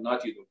ना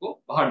चीजों को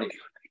बाहर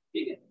निकाला,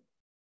 ठीक है।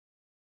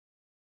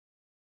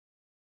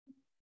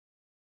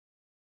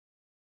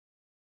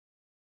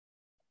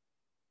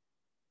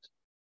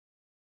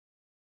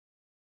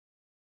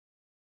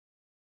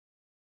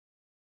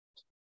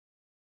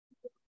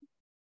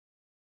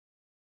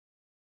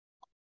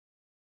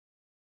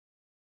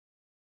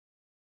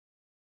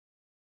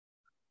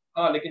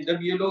 हाँ, लेकिन जब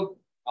ये लोग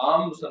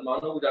आम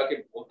मुसलमानों को जाके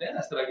बोलते हैं ना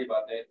इस तरह की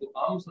बातें, तो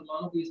आम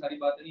मुसलमानों को ये सारी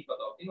बातें नहीं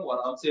पता होती ना, वो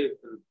आराम से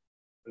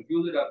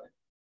कंफ्यूज हो जाते हैं,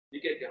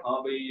 ठीक है, कि हाँ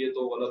भाई ये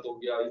तो गलत हो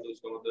गया, ये तो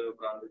उसका मतलब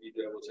कुरान मजीद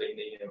जो है वो सही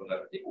नहीं है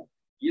वगैरह, ठीक है।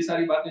 ये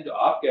सारी बातें जो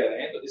आप कह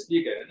रहे हैं, तो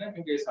इसलिए कह रहे हैं ना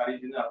क्योंकि ये सारी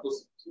चीजें आपको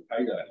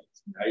सिखाई जा रही है,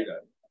 समझाई जा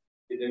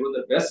रही है। दे were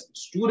the best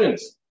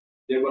students,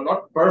 they were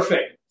not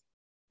perfect,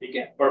 ठीक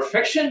है।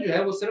 परफेक्शन जो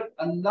है वो सिर्फ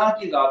अल्लाह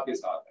की जात के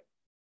साथ है,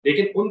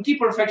 لیکن ان کی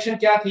پرفیکشن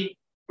کیا تھی؟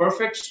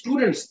 پرفیکٹ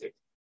اسٹوڈنٹس تھے،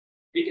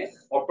 ٹھیک ہے،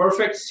 اور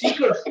پرفیکٹ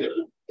سیکرز تھے،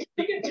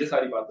 ٹھیک ہے، یہ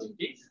ساری باتیں ان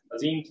کی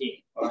عظیم تھیں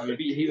اور ہمیں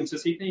بھی یہی ان سے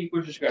سیکھنے کی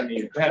کوشش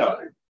کرنی ہے.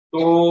 بہرحال تو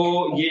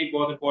یہ ایک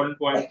بہت امپورٹنٹ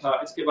پوائنٹ تھا.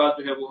 اس کے بعد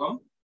جو ہے وہ ہم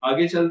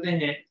آگے چلتے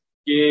ہیں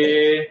کہ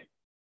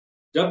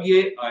جب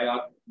یہ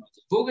آیات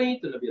ہو گئی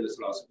تو نبی علیہ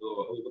السلام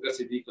کو ابوبکر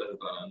صدیق رضی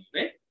اللہ عنہ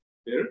نے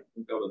پھر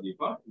ان کا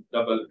وظیفہ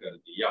ڈبل کر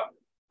دیا.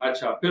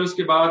 اچھا، پھر اس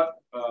کے بعد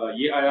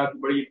یہ آیات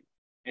بڑی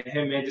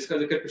اہم ہے جس کا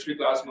ذکر پچھلی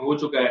کلاس میں ہو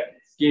چکا ہے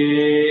کہ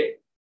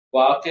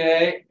واقعہ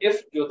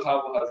عفق جو تھا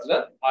وہ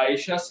حضرت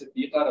عائشہ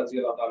صدیقہ رضی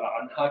اللہ تعالی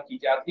عنہا کی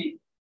کیا تھی؟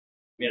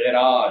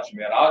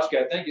 معراج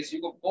کہتے ہیں کسی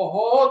کو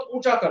بہت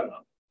اونچا کرنا،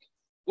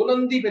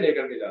 بلندی پہ لے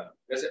کر کے جانا.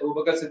 جیسے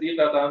ابوبکر صدیق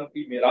رضی اللہ عنہ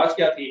کی معراج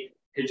کیا تھی؟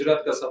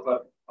 ہجرت کا سفر.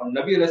 اور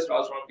نبی علیہ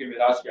السلام کی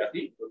معراج کیا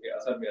تھی؟ جو کہ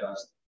اصل معراج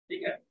تھی.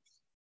 ٹھیک ہے،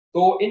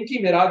 تو ان کی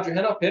معراج جو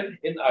ہے نا پھر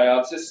ان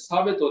آیات سے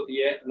ثابت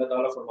ہوتی ہے. اللہ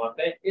تعالیٰ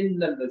فرماتے ہیں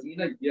ان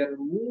الذین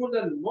یرمون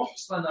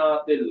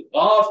المحصنات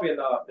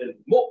الغافلات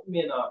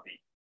المؤمنات،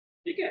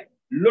 ٹھیک ہے،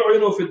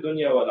 لعنوا فی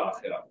الدنیا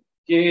والآخرہ،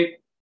 کہ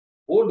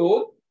وہ لوگ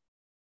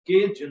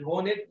کہ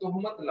جنہوں نے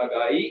تہمت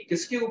لگائی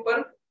کس کے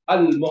اوپر؟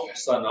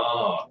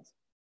 المحصنات.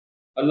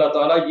 اللہ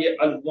تعالیٰ یہ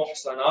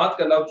المحصنات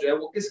کا لفظ جو ہے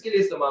وہ کس کے لیے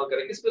استعمال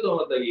کرے؟ کس پہ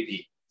تہمت لگی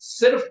تھی؟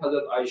 صرف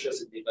حضرت عائشہ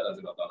صدیقہ رضی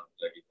اللہ تعالیٰ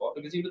عنہ لگی، اور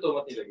تو کسی پہ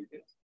تہمت نہیں لگی تھی.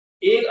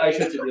 ایک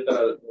عائشہ صدیقہ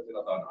رضی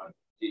اللہ تعالیٰ عنہ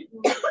جی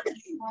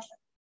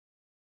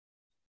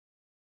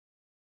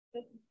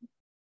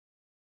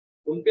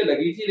ان پہ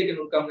لگی تھی، لیکن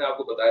ان کا ہم نے آپ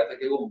کو بتایا تھا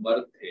کہ وہ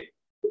مرد تھے،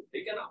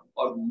 ٹھیک ہے نا،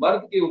 اور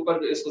مرد کے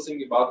اوپر جو اس قسم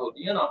کی بات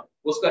ہوتی ہے نا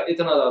اس کا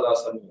اتنا زیادہ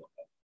اثر نہیں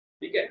ہوتا.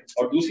 ٹھیک ہے،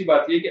 اور دوسری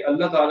بات یہ کہ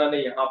اللہ تعالیٰ نے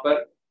یہاں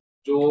پر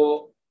جو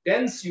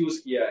ٹینس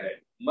یوز کیا ہے،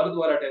 مرد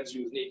والا ٹینس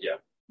یوز نہیں کیا.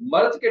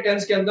 مرد کے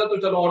ٹینس کے اندر تو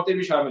چلو عورتیں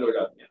بھی شامل ہو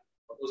جاتی ہیں،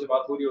 عورتوں سے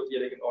بات ہو رہی ہوتی ہے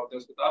لیکن عورتیں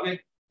اس کے تابع،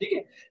 ٹھیک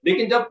ہے.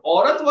 لیکن جب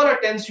عورت والا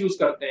ٹینس یوز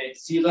کرتے ہیں،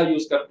 صیغہ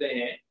یوز کرتے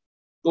ہیں،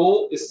 تو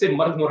اس سے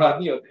مرد مراد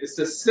نہیں ہوتے، اس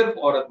سے صرف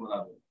عورت مراد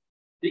ہوتی.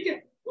 ٹھیک ہے،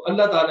 تو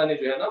اللہ تعالیٰ نے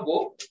جو ہے نا وہ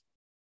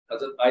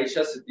حضرت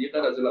عائشہ صدیقہ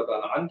رضی اللہ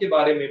تعالیٰ عنہ کے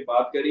بارے میں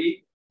بات کری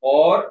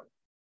اور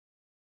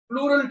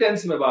پلورل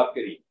ٹینس میں بات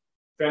کری،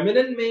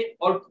 فیمنن میں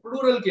اور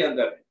پلورل کے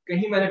اندر.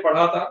 کہیں میں نے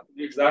پڑھا تھا،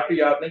 مجھے ایگزیکٹلی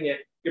یاد نہیں ہے،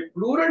 کہ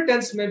پلورل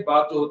ٹینس میں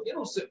بات جو ہوتی ہے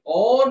نا اس سے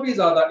اور بھی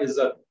زیادہ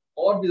عزت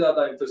اور بھی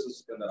زیادہ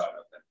ایمفیسس کے اندر آ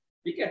جاتا ہے.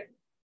 ٹھیک ہے،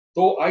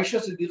 تو عائشہ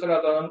صدیقہ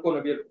رضی اللہ عنہ کو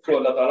نبی کو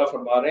اللہ تعالیٰ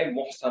فرما رہے ہیں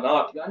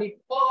محصنات یعنی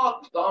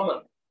پاک دامن.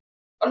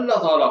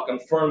 اللہ تعالیٰ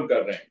کنفرم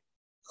کر رہے ہیں.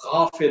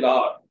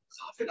 غافلات،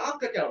 غافلات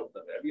کا کیا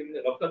مطلب ہے؟ ابھی ہم نے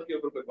غفلت کے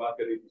اوپر کوئی بات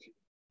کری تھی،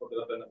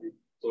 نبی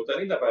سوچا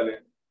نہیں تھا پہلے،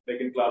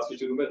 لیکن کلاس کے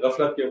شروع میں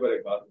غفلت کے اوپر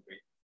ایک بات ہو گئی.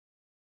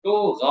 تو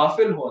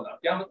غافل ہونا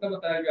کیا مطلب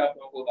بتایا گیا آپ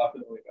لوگوں کو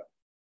غافل ہونے کا؟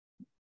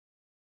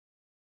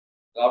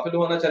 غافل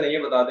ہونا، چلیں یہ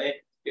بتا دیں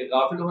کہ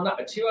غافل ہونا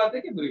اچھی بات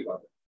ہے کہ بری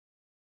بات ہے؟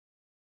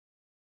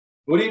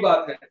 بری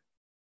بات ہے،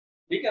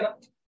 ٹھیک ہے نا،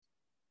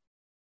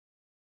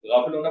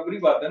 غافل ہونا بری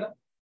بات ہے نا.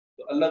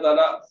 تو اللہ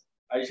تعالیٰ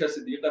عائشہ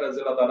صدیقہ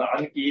رضی اللہ تعالیٰ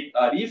عنہ کی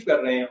تعریف کر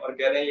رہے ہیں اور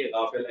کہہ رہے ہیں یہ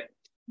غافل ہیں،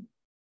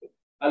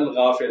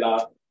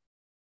 الغافلات.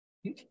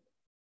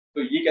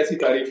 تو یہ کیسی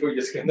تعریف ہوئی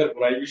جس کے اندر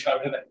برائی بھی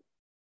شامل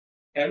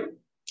ہے؟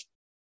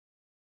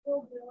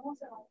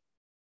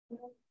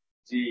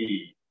 جی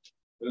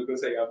بالکل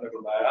صحیح آپ نے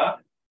فرمایا.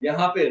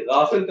 یہاں پہ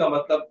غافل کا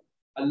مطلب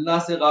اللہ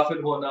سے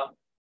غافل ہونا،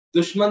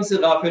 دشمن سے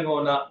غافل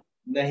ہونا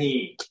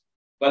نہیں،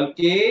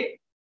 بلکہ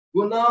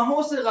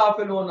گناہوں سے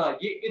غافل ہونا.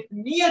 یہ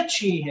اتنی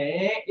اچھی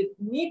ہیں،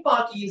 اتنی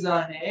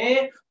پاکیزہ ہیں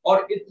اور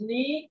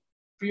اتنی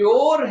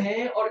پیور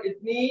ہیں، اور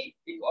اتنی،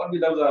 ایک اور بھی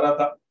لفظ آ رہا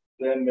تھا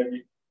ذہن میں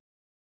بھی،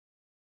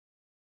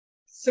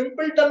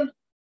 سمپلٹن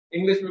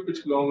انگلش میں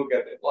کچھ لوگوں کو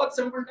کہتے ہیں، بہت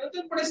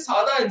سمپلٹن، بڑے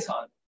سادہ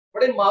انسان،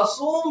 بڑے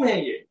معصوم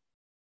ہیں یہ.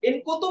 ان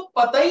کو تو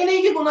پتہ ہی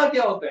نہیں کہ گناہ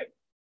کیا ہوتے ہیں،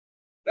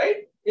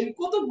 رائٹ، ان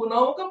کو تو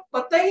گناہوں کا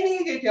پتہ ہی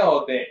نہیں کہ کیا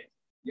ہوتے ہیں.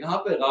 یہاں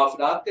پہ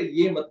غافلات کا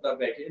یہ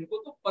مطلب ہے کہ ان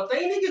کو تو پتہ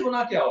ہی نہیں کہ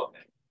گناہ کیا ہوتے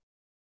ہیں.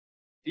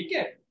 ٹھیک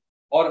ہے،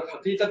 اور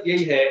حقیقت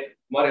یہی ہے،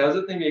 ہمارے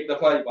حضرت نے بھی ایک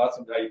دفعہ یہ بات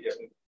سمجھائی تھی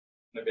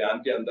اپنے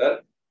بیان کے اندر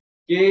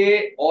کہ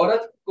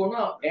عورت کو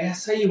نا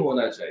ایسا ہی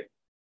ہونا چاہیے،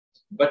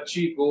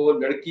 بچی کو،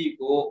 لڑکی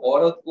کو،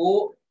 عورت کو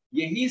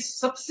یہی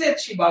سب سے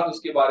اچھی بات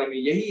اس کے بارے میں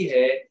یہی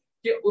ہے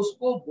کہ اس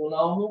کو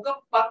گناہوں کا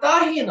پتہ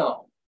ہی نہ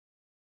ہو.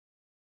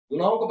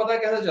 گناہوں کا پتہ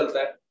کیسے چلتا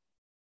ہے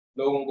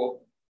لوگوں کو؟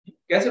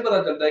 کیسے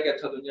پتہ چلتا ہے کہ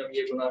اچھا دنیا میں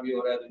یہ گناہ بھی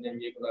ہو رہا ہے، دنیا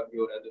میں یہ گناہ بھی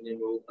ہو رہا ہے، دنیا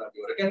میں وہ گناہ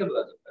بھی ہو رہا ہے؟ کیسے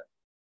پتہ چلتا ہے؟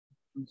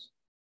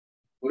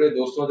 پورے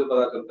دوستوں سے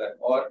پتہ چلتا ہے،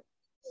 اور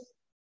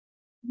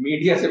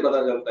میڈیا سے پتہ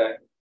چلتا ہے،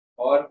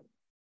 اور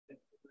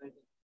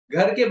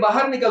گھر کے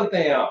باہر نکلتے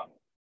ہیں آپ،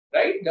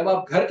 رائٹ، جب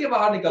آپ گھر کے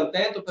باہر نکلتے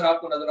ہیں تو پھر آپ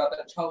کو نظر آتا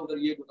ہے اچھا ادھر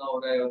یہ گناہ ہو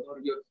رہا ہے، ادھر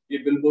یہ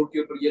بل بورڈ کے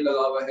اوپر یہ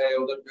لگا ہوا ہے،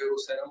 ادھر جو ہے وہ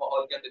سینما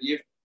ہال کے اندر یہ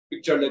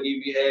پکچر لگی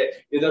ہوئی ہے،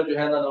 ادھر جو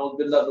ہے نا نعوذ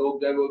باللہ لوگ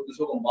جو ہے وہ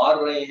دوسروں کو مار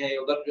رہے ہیں،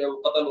 ادھر جو ہے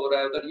وہ قتل ہو رہا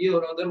ہے، ادھر یہ ہو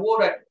رہا ہے، ادھر وہ ہو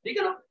رہا ہے. ٹھیک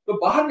ہے نا، تو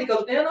باہر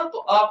نکلتے ہیں نا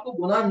تو آپ کو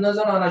گناہ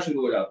نظر آنا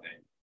شروع ہو جاتے ہیں.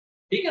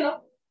 ٹھیک ہے نا،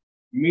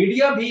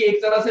 میڈیا بھی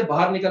ایک طرح سے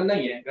باہر نکلنا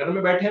ہی ہے، گھر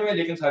میں بیٹھے ہوئے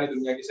لیکن ساری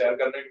دنیا کی سیر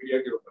کر رہے ہیں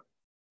میڈیا کے اوپر.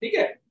 ٹھیک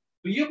ہے،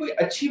 تو یہ کوئی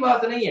اچھی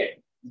بات نہیں ہے،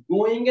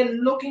 گوئنگ اینڈ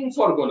لوکنگ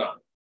فار گناہ.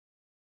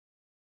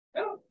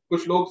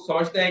 کچھ لوگ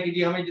سمجھتے ہیں کہ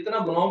جی ہمیں جتنا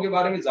گناہوں کے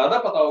بارے میں زیادہ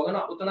پتا ہوگا نا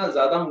اتنا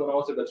زیادہ ہم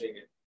گناہوں سے بچیں گے.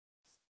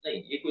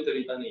 نہیں، یہ کوئی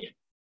طریقہ نہیں ہے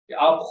کہ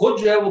آپ خود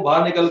جو ہے وہ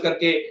باہر نکل کر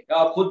کے یا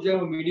آپ خود جو ہے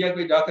وہ میڈیا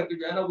پہ جا کر کے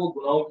جو ہے نا وہ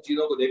گناہوں کی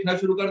چیزوں کو دیکھنا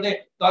شروع کر دیں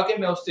تاکہ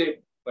میں اس سے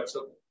بچ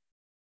سکوں.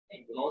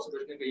 نہیں، گناہوں سے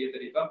بچنے کا یہ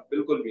طریقہ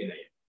بالکل بھی نہیں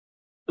ہے.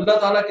 اللہ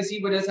تعالیٰ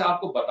کسی وجہ سے آپ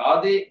کو بتا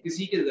دے،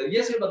 کسی کے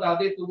ذریعے سے بتا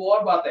دے تو وہ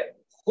اور بات ہے.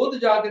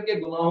 خود جا کر کے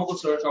گناہوں کو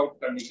سرچ آؤٹ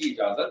کرنے کی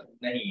اجازت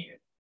نہیں ہے.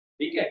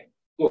 ٹھیک ہے،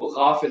 تو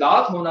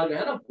غافلات ہونا جو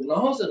ہے نا،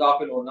 گناہوں سے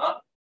غافل ہونا،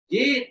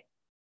 یہ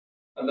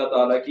اللہ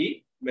تعالیٰ کی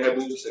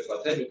محبوب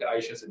صفت ہے جو کہ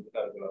عائشہ صدیقہ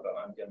رضی اللہ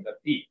تعالیٰ عنہ کے اندر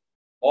تھی.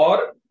 اور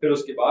پھر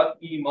اس کے بعد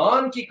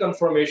ایمان کی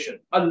کنفرمیشن،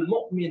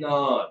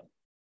 المؤمنات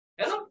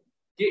ہے نا،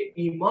 کہ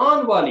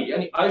ایمان والی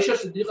یعنی عائشہ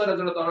صدیقہ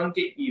رضی اللہ تعالیٰ عنہ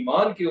کے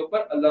ایمان کے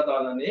اوپر اللہ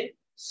تعالیٰ نے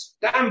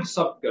سٹیمپ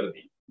ثبت کر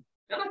دی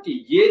ہے نا کہ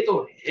یہ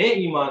تو ہے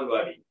ایمان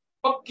والی،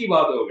 پکی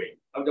بات ہو گئی.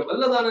 اب جب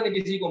اللہ تعالیٰ نے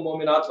کسی کو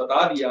مومنات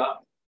بتا دیا،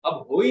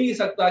 اب ہو ہی نہیں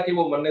سکتا کہ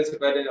وہ مرنے سے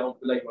پہلے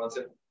ایمان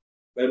سے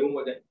محروم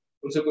ہو جائے،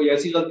 ان سے کوئی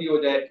ایسی غلطی ہو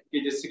جائے کہ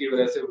جس کی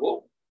وجہ سے وہ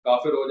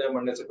کافر ہو جائے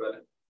مرنے سے پہلے.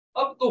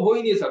 اب تو ہو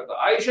ہی نہیں سکتا.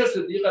 عائشہ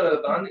صدیقہ رضی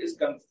اللہ عنہ از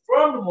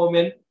کنفرمڈ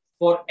مومن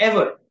فار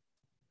ایور،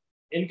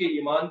 ان کے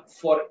ایمان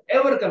فار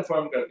ایور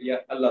کنفرم کر دیا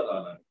اللہ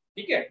تعالیٰ نے.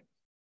 ٹھیک ہے،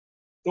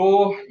 تو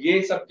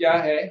یہ سب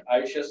کیا ہے؟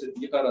 عائشہ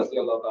صدیقہ رضی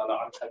اللہ تعالیٰ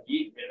عنہ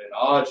کی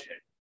معراج ہے.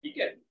 ٹھیک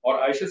ہے، اور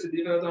عائشہ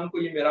صدیقہ رضی اللہ عنہ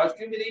کو یہ معراج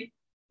کیوں ملی؟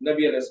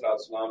 نبی علیہ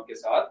السلام کے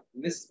ساتھ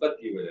نسبت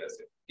کی وجہ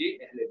سے، کہ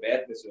اہل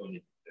بیت میں سے ہونے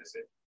کی وجہ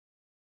سے.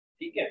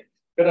 ٹھیک ہے،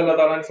 پھر اللہ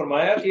تعالیٰ نے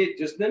فرمایا کہ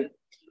جس دن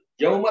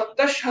یوم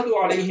تشہد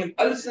علیہم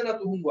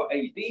السنتہم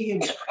وایدیہم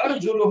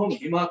ارجلہم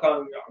بما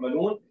کانوا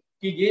یعملون،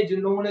 کہ یہ جن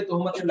لوگوں نے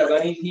تہمتیں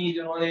لگائی تھیں،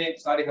 جنہوں نے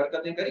ساری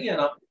حرکتیں کری ہیں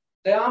نا،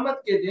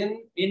 قیامت کے دن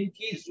ان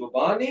کی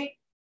زبانیں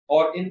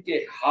اور ان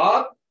کے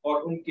ہاتھ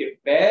اور ان کے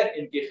پیر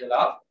ان کے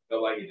خلاف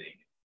گواہی دیں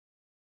گے.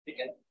 ٹھیک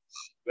ہے،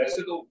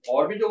 ویسے تو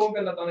اور بھی جگہوں پہ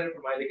اللہ تعالیٰ نے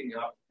فرمایا، لیکن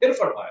یہاں پھر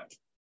فرمایا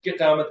کہ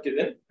قیامت کے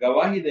دن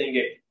گواہی دیں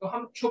گے. تو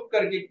ہم چھپ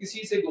کر کے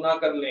کسی سے گناہ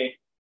کر لیں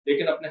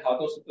لیکن اپنے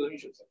ہاتھوں سے تو نہیں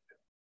چھپ سکتے،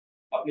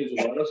 اپنی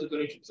زبانوں سے تو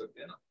نہیں چھپ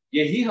سکتے نا،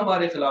 یہی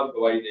ہمارے خلاف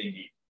گواہی دیں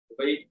گی. تو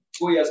بھائی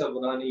کوئی ایسا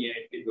گناہ نہیں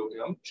ہے کہ جو کہ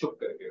ہم چھپ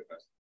کر کے کر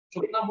سکتے،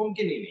 چھپنا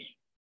ممکن ہی نہیں ہے.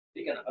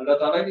 ٹھیک ہے نا، اللہ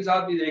تعالیٰ کی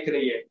ذات بھی دیکھ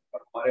رہی ہے اور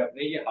ہمارے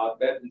اپنے یہ ہاتھ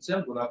پیر جن سے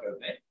ہم گناہ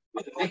کرتے ہیں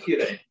وہ تو دیکھ ہی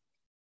رہے ہیں.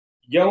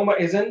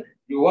 یومئذ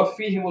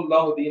یوفیہم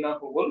اللہ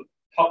دینہم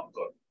الحق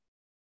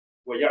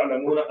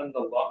ویعلمون ان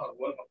اللہ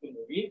هو الحق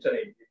المبین.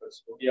 چلیں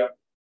بس ہو گیا.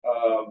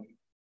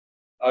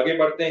 آگے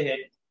بڑھتے ہیں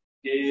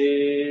کہ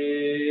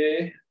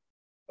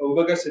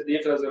ابوبکر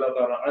صدیق رضی اللہ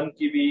تعالیٰ عنہ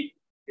کی بھی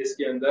اس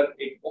کے اندر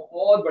ایک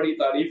بہت بڑی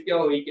تعریف کیا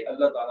ہوئی کہ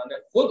اللہ تعالیٰ نے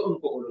خود ان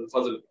کو اولو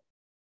الفضل کیا.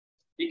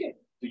 ٹھیک ہے،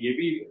 تو یہ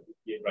بھی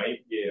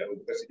یہ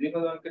ابوبکر صدیق رضی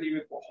اللہ عنہ کے لیے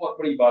بہت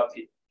بڑی بات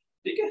تھی.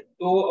 ٹھیک ہے،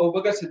 تو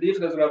ابوبکر صدیق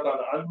رضی اللہ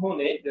تعالیٰ عنہ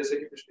نے جیسے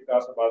کہ پچھلی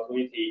کلاس میں بات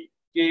ہوئی تھی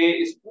کہ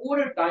اس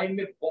پورے ٹائم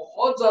میں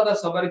بہت زیادہ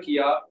صبر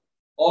کیا،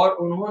 اور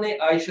انہوں نے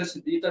عائشہ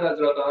صدیقہ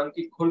رضی اللہ عنہ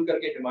کی کھل کر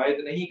کے حمایت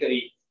نہیں کری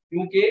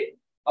کیونکہ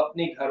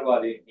اپنے گھر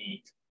والے تھیں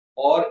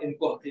اور ان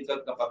کو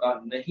حقیقت کا پتہ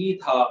نہیں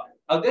تھا.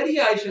 اگر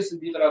یہ عائشہ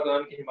صدیقہ رضی اللہ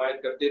عنہ کی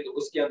حمایت کرتے تو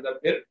اس کے اندر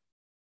پھر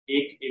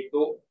ایک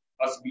تو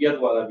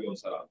عصبیت والا بھی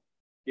عنصر آتا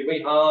کہ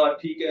بھئی ہاں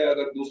ٹھیک ہے،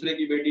 اگر دوسرے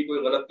کی بیٹی کوئی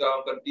غلط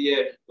کام کرتی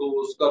ہے تو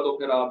اس کا تو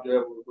پھر آپ جو ہے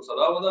اس کو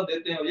سزا وزا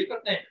دیتے ہیں اور یہ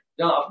کرتے ہیں.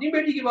 جہاں اپنی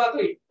بیٹی کی بات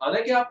ہوئی،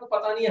 حالانکہ آپ کو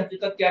پتہ نہیں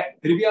حقیقت کیا ہے،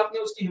 پھر بھی آپ نے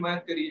اس کی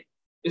حمایت کری ہے.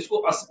 اس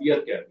کو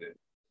عصبیت کہتے ہیں.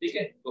 ٹھیک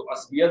ہے، تو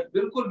عصبیت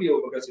بالکل بھی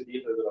ابوبکر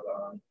صدیق رضی اللہ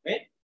عنہ نے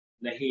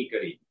نہیں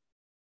کری.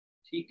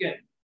 ٹھیک ہے،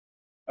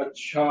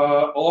 اچھا،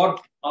 اور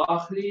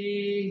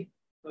آخری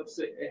سب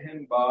سے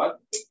اہم بات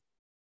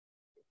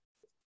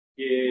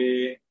کہ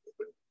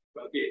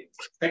بلکہ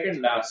سیکنڈ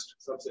لاسٹ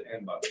سب سے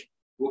اہم بات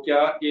وہ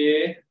کیا کہ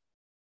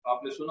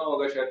آپ نے سنا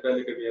ہوگا شاید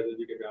پہلے کبھی حضرت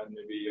جی کے بیان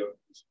میں بھی اور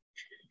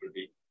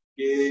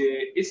کہ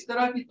اس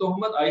طرح کی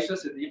تہمت عائشہ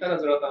صدیقہ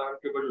رضی اللہ عنہ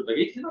کے اوپر جو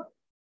لگی تھی نا،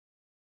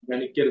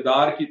 یعنی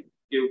کردار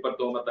کے اوپر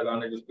تہمت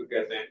لگانے جس کو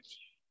کہتے ہیں،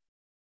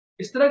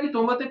 اس طرح کی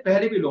تہمتیں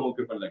پہلے بھی لوگوں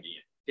کے اوپر لگی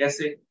ہیں.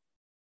 کیسے؟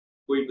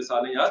 کوئی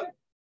مثالیں یاد ہیں؟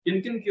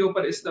 کن کن کے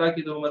اوپر اس طرح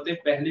کی تہمتیں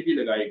پہلے بھی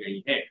لگائی گئی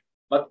ہیں؟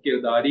 بد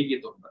کرداری کی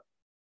تہمت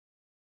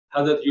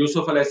حضرت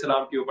یوسف علیہ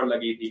السلام کے اوپر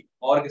لگی تھی،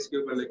 اور کس کے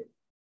اوپر لگی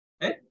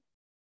ہے؟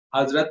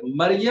 حضرت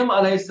مریم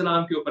علیہ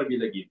السلام کے اوپر بھی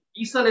لگی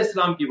تھی، عیسیٰ علیہ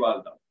السلام کی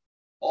والدہ.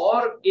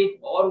 اور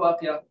ایک اور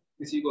واقعہ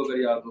کسی کو اگر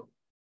یاد ہو،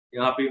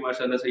 یہاں پہ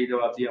ماشاءاللہ صحیح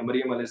جواب دیا،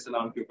 مریم علیہ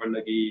السلام کے اوپر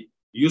لگی.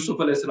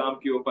 یوسف علیہ السلام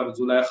کے اوپر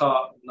زلیخا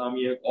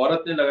نامی ایک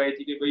عورت نے لگائی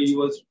تھی کہ بھئی he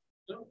was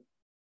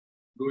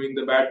doing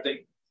the bad thing.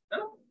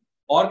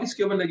 اور کس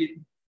کے اوپر لگی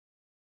تھی؟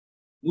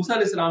 موسیٰ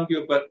علیہ السلام کے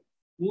اوپر.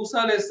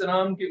 موسیٰ علیہ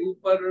السلام کے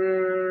اوپر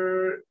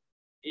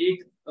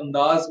ایک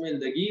انداز میں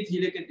لگی تھی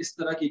لیکن اس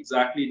طرح کی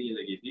ایگزیکٹلی نہیں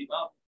لگی تھی.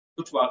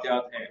 کچھ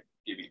واقعات ہیں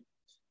کہ بھی.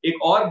 ایک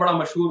اور بڑا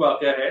مشہور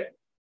واقعہ ہے،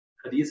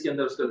 حدیث کے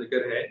اندر اس کا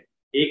ذکر ہے.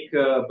 ایک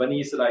بنی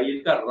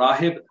اسرائیل کا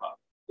راہب تھا،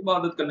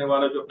 عبادت کرنے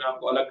والا جو اپنے آپ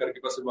کو الگ کر کے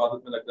بس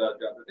عبادت میں لگ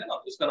جاتے تھے نا،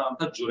 اس کا نام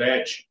تھا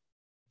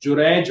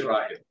جریج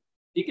راہب.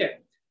 ٹھیک ہے،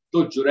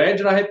 تو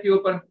جریج راہب کے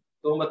اوپر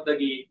تہمت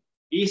لگی،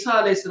 عیسیٰ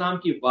علیہ السلام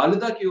کی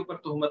والدہ کے اوپر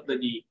تہمت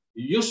لگی،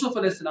 یوسف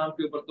علیہ السلام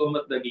کے اوپر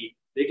تہمت لگی.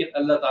 لیکن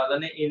اللہ تعالیٰ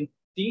نے ان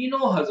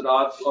تینوں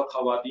حضرات اور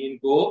خواتین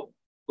کو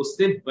اس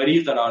سے بری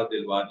قرار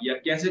دلوا دیا.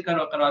 کیسے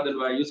قرار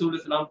دلوایا؟ یوسف علیہ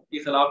السلام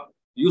کے خلاف،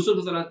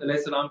 یوسف علیہ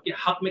السلام کے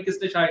حق میں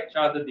کس نے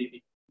شہادت دی تھی؟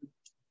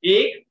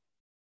 ایک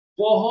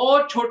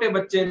بہت چھوٹے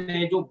بچے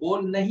نے جو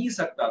بول نہیں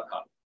سکتا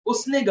تھا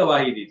اس نے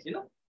گواہی دی تھی نا،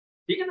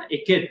 ٹھیک ہے نا،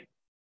 ایک کڈ.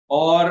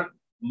 اور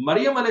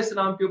مریم علیہ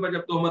السلام کے اوپر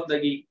جب تہمت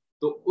لگی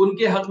تو ان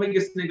کے حق میں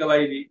کس نے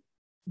گواہی دی؟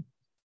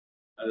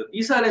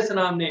 عیسیٰ علیہ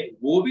السلام نے.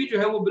 وہ بھی جو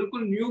ہے وہ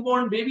بالکل نیو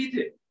بورن بیبی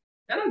تھے،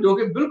 ہے نا، جو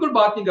کہ بالکل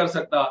بات نہیں کر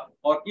سکتا،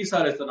 اور عیسیٰ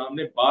علیہ السلام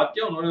نے بات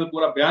کیا، انہوں نے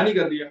پورا بیان ہی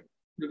کر دیا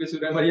جو کہ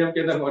سورہ مریم کے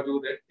اندر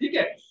موجود ہے. ٹھیک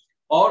ہے.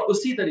 اور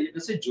اسی طریقے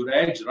سے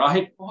جریج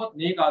راہب بہت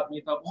نیک آدمی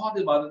تھا، بہت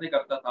عبادتیں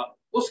کرتا تھا،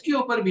 اس کے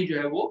اوپر بھی جو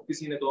ہے وہ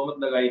کسی نے تہمت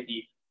لگائی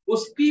تھی.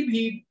 اس کی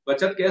بھی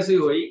بچت کیسے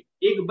ہوئی؟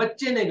 ایک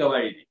بچے نے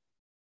گواہی دی.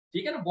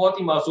 ٹھیک ہے نا، بہت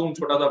ہی معصوم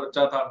چھوٹا سا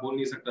بچہ تھا، بول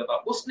نہیں سکتا تھا،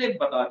 اس نے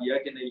بتا دیا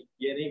کہ نہیں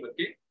یہ نہیں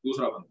بلکہ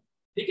دوسرا بندہ.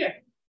 ٹھیک ہے.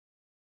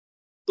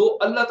 تو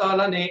اللہ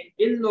تعالیٰ نے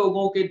ان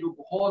لوگوں کے جو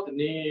بہت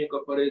نیک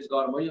اور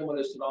پرہیزگار، مریم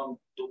علیہ السلام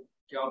تو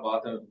کیا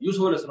بات ہے، یوسف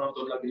علیہ السلام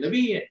تو اللہ کے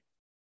نبی ہیں،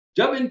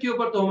 جب ان کے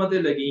اوپر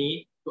تہمتیں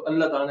لگیں تو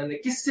اللہ تعالیٰ نے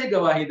کس سے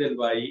گواہی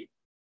دلوائی؟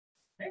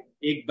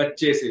 ایک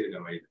بچے سے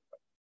گواہی دلوائی.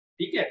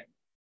 ٹھیک ہے.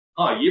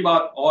 ہاں یہ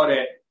بات اور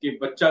ہے کہ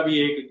بچہ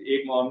بھی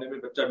ایک معاملے میں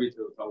بچہ بھی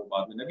تھا، وہ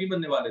بعد میں نبی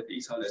بننے والے تھے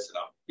عیسیٰ علیہ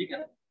السلام. ٹھیک ہے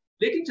نا.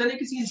 لیکن چلے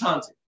کسی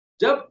انسان سے،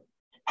 جب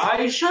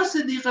عائشہ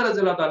صدیقہ رضی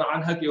اللہ تعالیٰ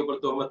عنہا کے اوپر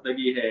تہمت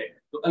لگی ہے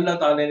تو اللہ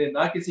تعالیٰ نے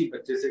نہ کسی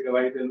بچے سے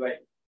گواہی دلوائی،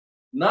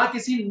 نہ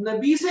کسی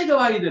نبی سے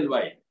گواہی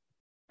دلوائی،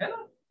 ہے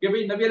نا، کہ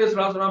بھئی نبی علیہ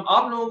السلام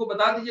آپ لوگوں کو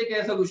بتا دیجئے کہ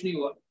ایسا کچھ نہیں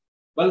ہوا.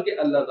 بلکہ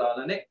اللہ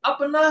تعالیٰ نے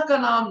اپنا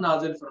کلام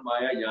نازل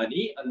فرمایا،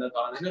 یعنی اللہ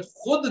تعالیٰ نے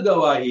خود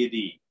گواہی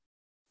دی،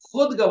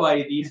 خود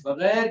گواہی دی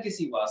بغیر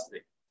کسی واسطے.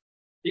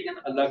 ٹھیک ہے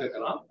نا. اللہ کا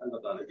کلام اللہ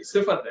تعالیٰ کی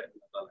صفت ہے،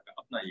 اللہ تعالیٰ کا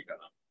اپنا یہ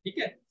کلام. ٹھیک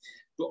ہے.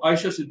 تو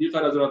عائشہ صدیقہ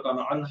رضی اللہ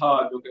تعالیٰ عنہا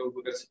جو کہ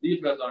ابوبکر صدیق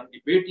رضی اللہ عنہ کی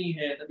بیٹی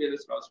ہیں، نبی علیہ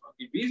السلام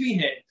کی بیوی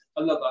ہیں،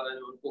 اللہ تعالیٰ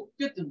نے ان کو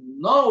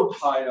کتنا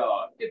اٹھایا،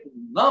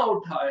 کتنا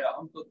اٹھایا،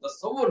 ہم تو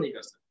تصور نہیں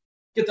کر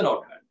سکتے کتنا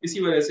اٹھایا. اسی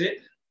وجہ سے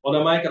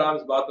علماء کرام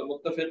اس بات پر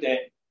متفق ہیں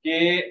کہ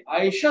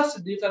عائشہ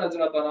صدیقہ رضی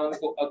اللہ تعالیٰ عنہ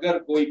کو اگر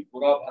کوئی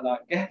برا بھلا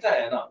کہتا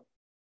ہے نا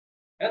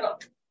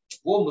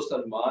وہ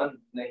مسلمان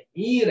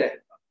نہیں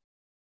رہتا،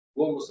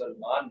 وہ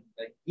مسلمان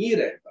نہیں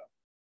رہتا.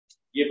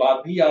 یہ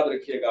بات بھی یاد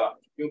رکھیے گا،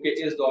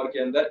 کیونکہ اس دور کے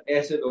اندر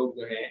ایسے لوگ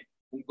جو ہیں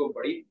ان کو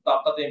بڑی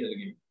طاقتیں ملی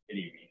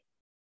ہوئی ہیں،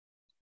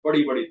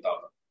 بڑی بڑی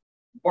طاقت،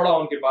 بڑا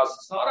ان کے پاس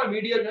سارا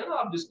میڈیا جو ہے نا،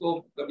 آپ جس کو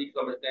کبھی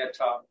سمجھتے ہیں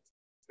اچھا،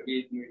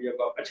 کبھی میڈیا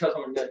کو اچھا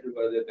سمجھنا شروع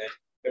کر دیتے ہیں،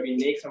 کبھی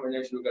نیک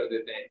سمجھنا شروع کر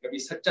دیتے ہیں، کبھی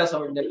سچا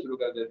سمجھنا شروع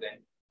کر دیتے ہیں.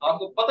 آپ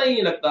کو پتہ ہی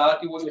نہیں لگتا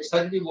کہ وہ جو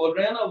سچ بھی بول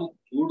رہے ہیں نا، وہ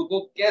جھوٹ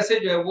کو کیسے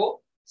جو ہے وہ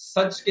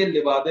سچ کے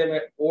لبادے میں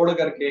اوڑھ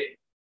کر کے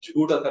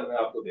جھوٹ اثر میں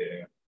آپ کو دے رہے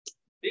ہیں.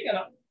 ٹھیک ہے نا.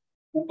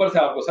 اوپر سے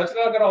آپ کو سچ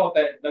لگ رہا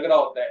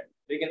ہوتا ہے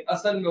لیکن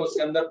اصل میں اس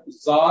کے اندر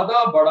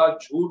زیادہ بڑا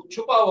جھوٹ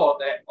چھپا ہوا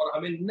ہوتا ہے اور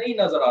ہمیں نہیں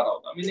نظر آ رہا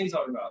ہوتا، ہمیں نہیں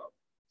سمجھ میں آ رہا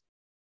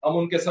ہوتا. ہم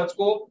ان کے سچ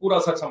کو پورا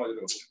سچ سمجھ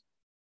رہے ہوتے ہیں،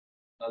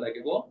 حالانکہ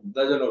وہ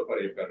دجل اور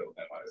فریب کر رہے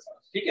ہوتے ہیں ہمارے ساتھ.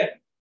 ٹھیک ہے.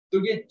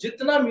 تو یہ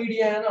جتنا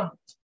میڈیا ہے نا،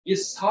 یہ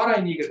سارا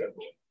انہی کے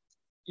کنٹرول ہے.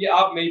 یہ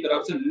آپ میری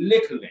طرف سے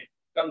لکھ لیں،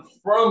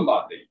 کنفرم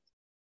بات ہے،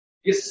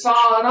 یہ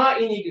سارا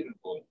انہی کے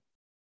کنٹرول ہے.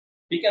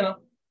 ٹھیک ہے نا.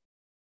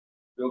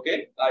 جو کہ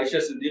عائشہ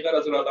صدیقہ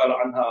رضی اللہ تعالی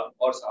عنہا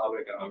اور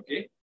صحابہ کرام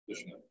کے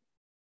دشمن،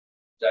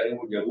 چاہے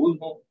وہ یہود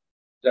ہوں،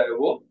 چاہے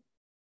وہ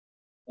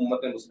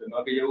امت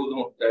مسلمہ کے یہود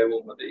ہوں، چاہے وہ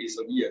امت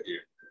عیسویہ کے.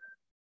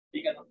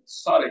 ٹھیک ہے نا.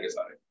 سارے کے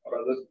سارے. اور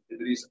حضرت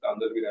ادریس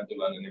کاندروی رحمۃ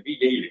اللہ علیہ نے بھی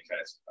یہی لکھا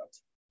ہے اس کا.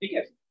 ٹھیک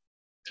ہے.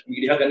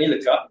 میڈیا کا نہیں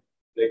لکھا،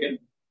 لیکن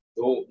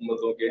دو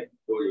امتوں کے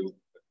دو یہود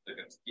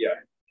کیا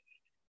ہے.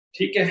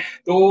 ٹھیک ہے.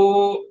 تو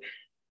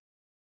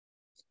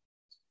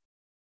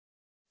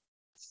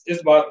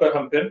اس بات پر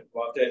ہم پھر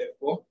واقعہ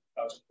کو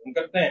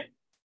کرتے ہیں.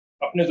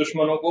 اپنے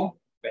دشمنوں کو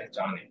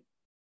پہچانیں،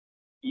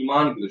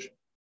 ایمان کی دشمن.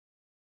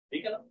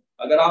 ٹھیک ہے نا.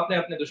 اگر آپ نے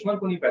اپنے دشمن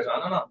کو نہیں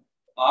پہچانا نا،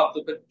 آپ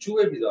تو پھر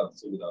چوہے بھی زیادہ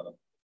سے بھی زیادہ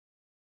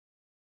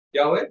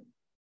کیا ہوئے،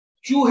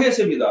 چوہے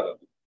سے بھی زیادہ،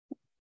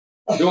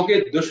 جو کہ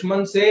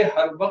دشمن سے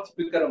ہر وقت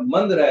فکر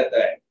مند رہتا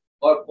ہے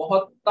اور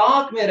بہت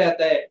تاک میں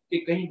رہتا ہے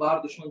کہ کہیں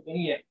باہر دشمن تو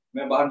نہیں ہے،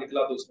 میں باہر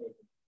نکلا تو اس میں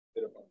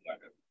حملہ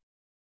کر.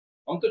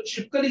 ہم تو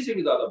چھپکلی سے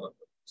بھی زیادہ بدتر،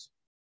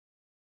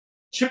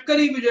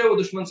 چھپکلی بھی جو ہے وہ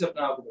دشمن سے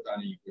اپنے آپ کو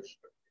بچانے کی کوشش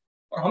کرتے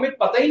ہیں، اور ہمیں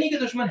پتہ ہی نہیں کہ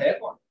دشمن ہے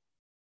کون.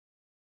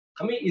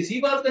 ہمیں اسی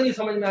بات کا نہیں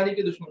سمجھ میں آ رہی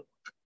کہ دشمن،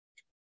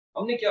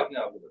 ہم نے کیا اپنے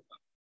آپ کو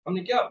بچانا، ہم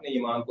نے کیا اپنے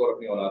ایمان کو اور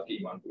اپنی اولاد کے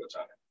ایمان کو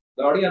بچانا ہے.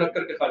 داڑیاں رکھ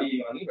کر کے خالی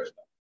ایمان نہیں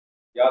بچتا،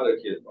 یاد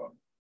رکھیے اس بات.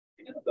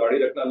 ٹھیک ہے نا. داڑھی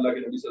رکھنا اللہ کے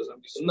نبی صلی اللہ علیہ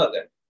وسلم کی سنت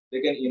ہے،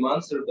 لیکن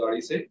ایمان صرف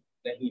داڑھی سے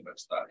نہیں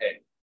بچتا ہے.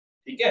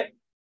 ٹھیک ہے.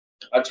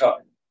 اچھا،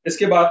 اس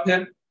کے بعد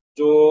پھر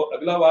جو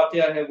اگلا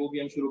واقعہ ہے وہ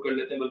بھی ہم شروع کر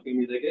لیتے ہیں، بلکہ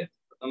امید ہے کہ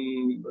ہم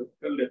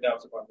کر لیتے ہیں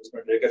آپ سے 5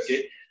 منٹ لے کر کے.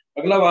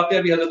 اگلا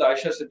واقعہ بھی حضرت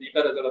عائشہ صدیقہ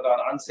رضی اللہ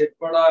تعالیٰ عنہ سے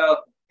بڑا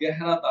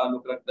گہرا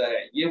تعلق رکھتا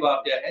ہے. یہ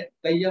واقعہ ہے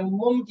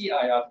تیمم کی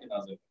آیات کے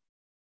نازل.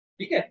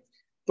 ٹھیک ہے.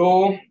 تو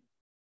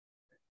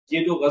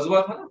یہ جو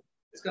غزوہ تھا نا،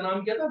 اس کا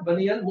نام کیا تھا؟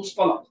 بنی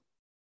المصطلق،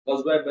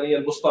 غزوہ بنی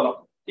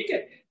المصطلق. ٹھیک ہے.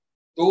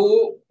 تو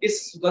اس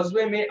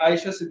غزوے میں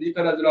عائشہ صدیقہ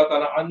رضی اللہ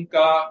تعالیٰ عنہ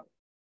کا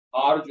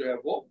ہار جو ہے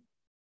وہ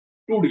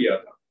ٹوٹ گیا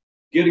تھا.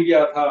 گر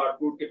گیا تھا،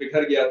 ٹوٹ کے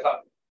بکھر گیا تھا،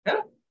 ہے نا.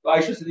 تو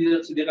عائشہ صدیقہ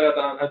رضی اللہ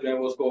عنہا جو ہے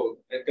وہ اس کو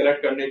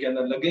کریکٹ کرنے کے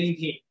اندر لگ گئی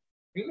تھی،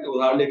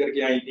 ادھار لے کر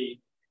کے آئی تھی.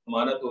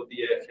 امانت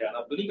ہوتی ہے،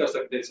 خیانت تو نہیں کر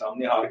سکتے،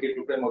 سامنے ہار کے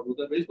ٹکڑے موجود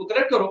ہیں، اس کو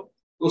کریکٹ کرو.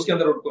 تو اس کے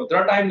اندر ان کو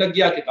اتنا ٹائم لگ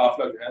گیا کہ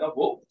قافلہ جو ہے نا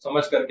وہ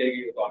سمجھ کر کے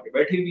کہ تو آگے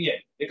بیٹھی ہوئی ہے،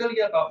 نکل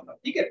گیا قافلہ.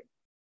 ٹھیک ہے.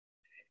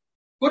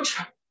 کچھ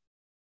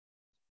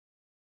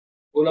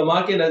علماء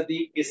کے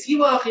نزدیک اسی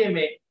واقعے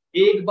میں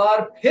ایک بار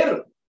پھر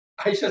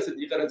عائشہ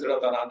صدیقہ رضی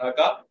اللہ عنہا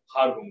کا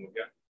ہار گم ہو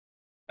گیا،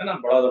 ہے نا.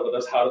 بڑا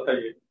زبردست ہار تھا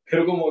یہ،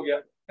 پھر گم ہو گیا،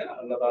 ہے نا.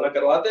 اللہ تعالیٰ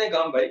کرواتے ہیں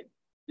کام بھائی.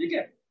 ٹھیک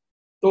ہے.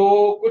 تو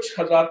کچھ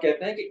حضرات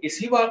کہتے ہیں کہ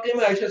اسی واقعے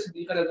میں عائشہ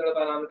صدیقہ رضی اللہ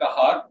عنہا کا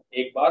ہار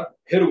ایک بار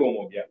پھر گم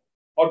ہو گیا،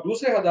 اور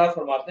دوسرے حضرات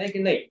فرماتے ہیں کہ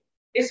نہیں،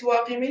 اس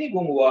واقعے میں نہیں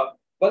گم ہوا،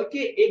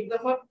 بلکہ ایک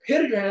دفعہ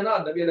پھر جو ہے نا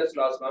نبی علیہ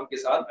السلام کے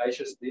ساتھ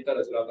عائشہ صدیقہ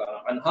رضی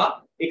اللہ عنہا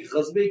ایک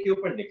غزوے کے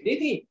اوپر نکلی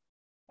تھی،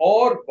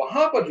 اور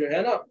وہاں پر جو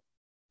ہے نا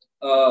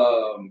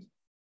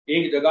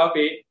ایک جگہ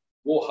پہ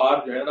وہ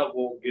ہار جو ہے نا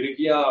وہ گر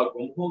گیا،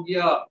 گم ہو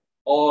گیا،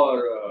 اور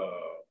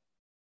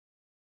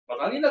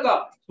پتا نہیں لگا.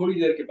 تھوڑی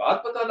دیر کے بعد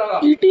پتا لگا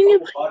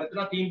ہار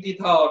اتنا قیمتی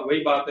تھا، اور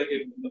وہی بات ہے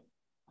کہ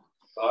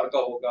ہار کا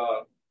ہوگا،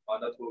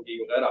 امانت ہوگی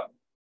وغیرہ.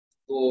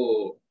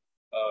 تو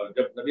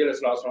جب نبی علیہ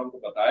السلام کو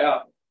بتایا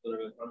تو نبی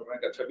علیہ السلام نے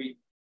کہا اچھا بھی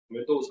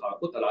ہمیں تو اس ہار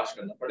کو تلاش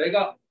کرنا پڑے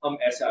گا، ہم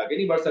ایسے آگے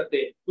نہیں بڑھ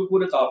سکتے. تو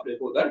پورے قافلے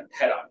کو ادھر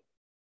ٹھہرا.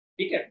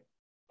 ٹھیک ہے.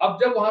 اب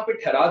جب وہاں پہ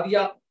ٹھہرا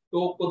دیا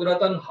تو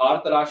قدرتاً ہار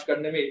تلاش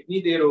کرنے میں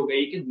اتنی دیر ہو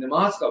گئی کہ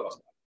نماز کا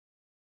وقت.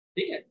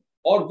 ٹھیک ہے.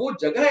 اور وہ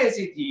جگہ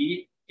ایسی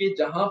تھی کہ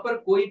جہاں پر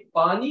کوئی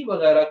پانی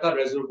وغیرہ کا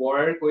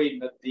ریزروائر، کوئی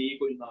ندی،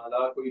 کوئی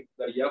نالا، کوئی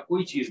دریا،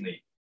 کوئی چیز نہیں.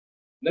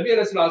 نبی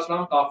علیہ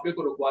السلام قافلے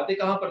کو رکواتے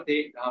کہاں پر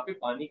تھے؟ جہاں پہ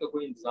پانی کا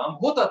کوئی انتظام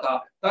ہوتا تھا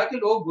تاکہ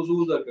لوگ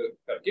وضو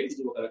کر کے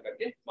وضو وغیرہ کر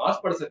کے نماز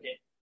پڑھ سکیں.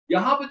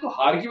 یہاں پہ تو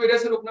ہار کی وجہ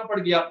سے رکنا پڑ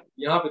گیا،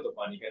 یہاں پہ تو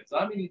پانی کا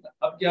انتظام ہی نہیں تھا.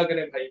 اب کیا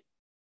کریں بھائی؟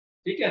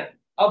 ٹھیک ہے.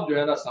 اب جو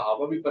ہے نا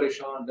صحابہ بھی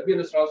پریشان، نبی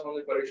علیہ السلام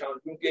بھی پریشان،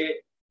 کیونکہ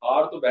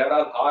ہار تو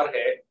بہرحال ہار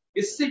ہے،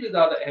 اس سے بھی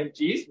زیادہ اہم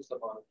چیز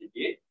مسلمانوں کے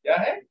لیے کیا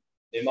ہے؟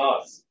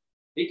 نماز.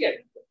 ٹھیک ہے.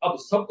 اب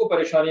سب کو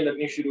پریشانی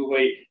لگنی شروع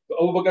ہوئی. تو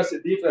ابوبکر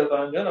صدیق رضی اللہ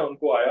عنہ جو ہے نا ان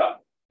کو آیا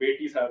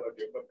بیٹی صاحبہ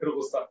کے اوپر پھر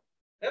غصہ،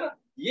 ہے نا.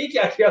 یہ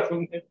کیا کیا تم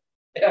نے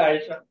اے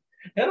عائشہ،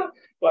 ہے نا.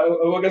 تو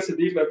ابوبکر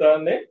صدیق رضی اللہ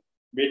عنہ نے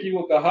بیٹی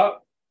کو کہا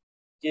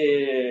کہ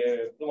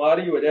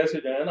تمہاری وجہ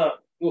سے جو ہے نا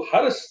تو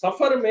ہر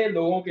سفر میں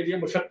لوگوں کے لیے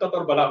مشقت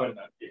اور بلا بن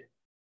جاتی ہے.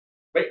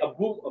 بھائی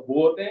ابو ابو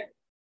ہوتے ہیں،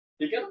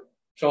 ٹھیک ہے نا.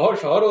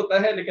 شوہر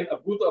ہوتا ہے، لیکن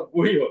ابو تو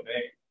ابو ہی ہوتے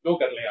ہیں، جو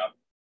کر لیں آپ.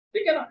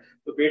 ٹھیک ہے نا.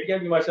 تو بیٹیاں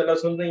بھی ماشاءاللہ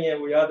سن رہی ہیں،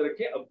 وہ یاد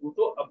رکھیں ابو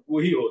تو ابو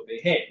ہی ہوتے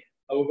ہیں،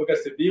 ابوبکر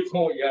صدیق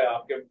ہوں یا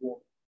آپ کے ابو.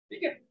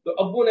 ٹھیک ہے. تو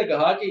ابو نے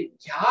کہا کہ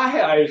کیا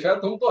ہے عائشہ،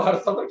 تم تو ہر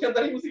سفر کے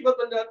اندر ہی مصیبت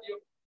بن جاتی ہو،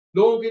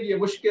 لوگوں کے لیے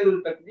مشکل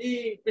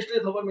تکلیف، پچھلے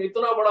سفر میں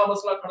اتنا بڑا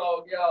مسئلہ کھڑا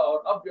ہو گیا، اور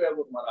اب جو ہے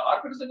وہ تمہارا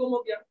ہار پھر سے گم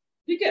ہو گیا.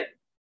 ٹھیک ہے.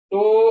 تو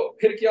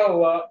پھر کیا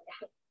ہوا؟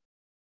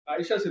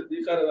 عائشہ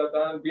صدیقہ رضی اللہ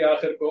عنہا بھی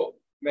آخر کو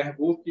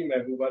محبوب کی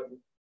محبوبہ تھی.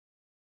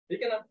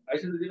 ٹھیک ہے نا.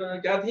 عائشہ صدیقہ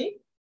کیا تھی؟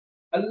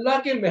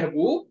 اللہ کے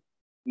محبوب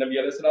نبی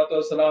علیہ الصلوۃ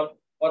والسلام،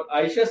 اور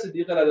عائشہ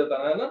صدیقہ رضی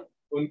اللہ عنہا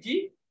ان کی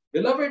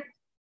بیلوڈ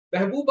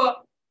محبوبہ،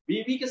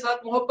 بیوی کے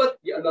ساتھ محبت،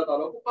 یہ اللہ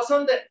تعالیٰ کو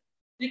پسند ہے.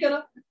 ٹھیک ہے نا.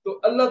 تو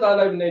اللہ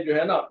تعالیٰ نے جو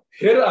ہے نا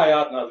پھر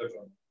آیات نازل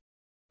کرنا.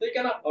 ٹھیک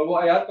ہے نا. اور وہ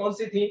آیات کون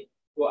سی تھی؟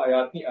 وہ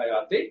آیات تھی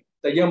آیات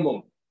تیمم.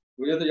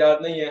 مجھے تو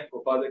یاد نہیں ہے،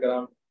 حفاظ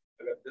کرام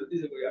اگر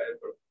جلدی سے کوئی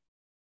آیت پڑھو.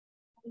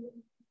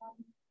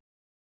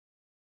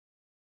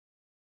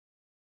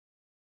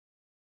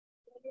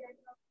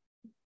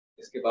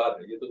 اس کے بعد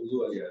ہے، یہ تو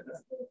وضو والی آیت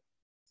ہے،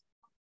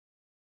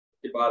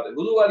 کے بعد ہے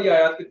وضو والی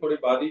آیات کی تھوڑی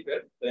بعد ہی پھر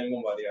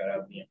تیمم والی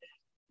آیات بھی ہیں.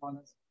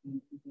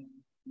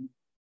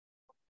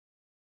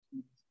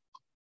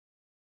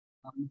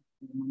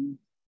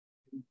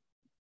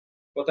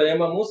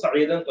 وَتَيَمَّمُوا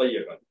صَعِيدًا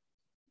طَيِّبًا.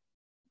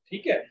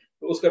 ٹھیک ہے.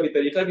 تو اس کا بھی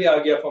طریقہ بھی آ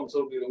گیا،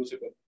 فَامْسَحُوا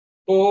بِرُءُوسِكُمْ.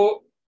 تو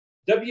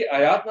جب یہ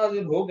آیات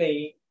نازل ہو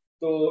گئیں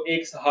تو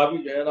ایک صحابی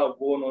جو ہے نا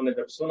وہ انہوں نے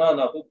جب سنا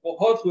نا تو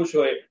بہت خوش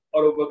ہوئے،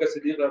 اور ابوبکر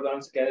صدیق رضی اللہ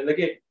عنہ سے کہنے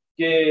لگے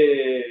کہ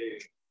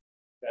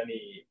یعنی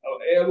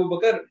اے ابو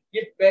بکر،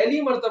 یہ پہلی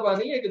مرتبہ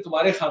نہیں ہے کہ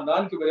تمہارے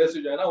خاندان کی وجہ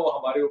سے جو ہے نا وہ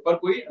ہمارے اوپر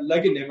کوئی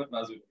اللہ کی نعمت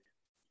نازل ہوئی.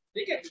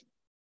 ٹھیک ہے.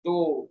 تو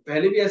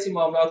پہلے بھی ایسی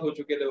معاملات ہو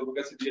چکے تھے ابو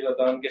بکر صدیق رضی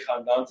اللہ عنہ کے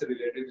خاندان سے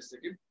ریلیٹڈ، جس سے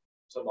کہ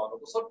مسلمانوں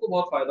کو سب کو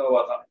بہت فائدہ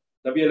ہوا تھا.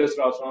 نبی علیہ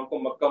السلام کو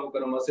مکہ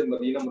مکرمہ سے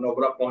مدینہ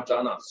منورہ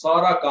پہنچانا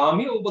سارا کام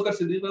ہی ابو بکر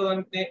صدیق رضی اللہ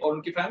عنہ نے اور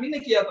ان کی فیملی نے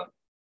کیا تھا.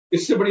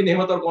 اس سے بڑی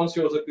نعمت اور کون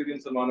سی ہو سکتی تھی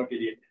مسلمانوں کے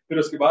لیے؟ پھر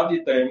اس کے بعد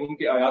یہ تیمم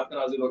کی آیات کا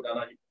نازل ہو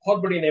جانا بہت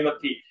بڑی نعمت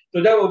تھی. تو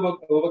جب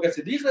ابوبکر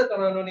صدیق رضی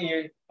اللہ عنہ نے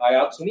یہ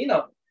آیات سنی نا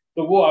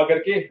تو وہ آ کر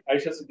کے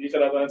عائشہ صدیقہ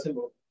رضی اللہ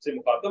عنہ سے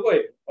مخاطب ہوئے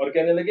اور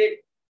کہنے لگے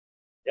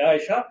یا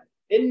عائشہ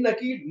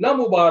انکی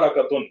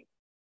لمبارکۃ،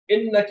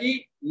 انکی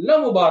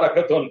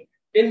لمبارکۃ،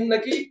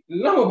 انکی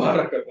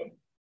لمبارکۃ،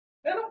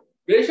 ہے نا.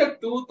 بے شک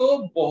تو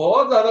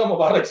بہت زیادہ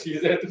مبارک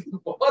چیز ہے، تو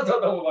بہت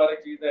زیادہ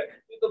مبارک چیز ہے،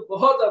 تو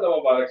بہت زیادہ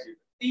مبارک چیز ہے.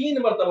 3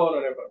 مرتبہ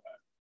انہوں نے پڑھا.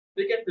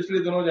 ٹھیک ہے. پچھلے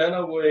دنوں جو ہے نا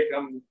وہ ایک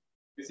ہم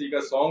کسی کا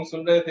سانگ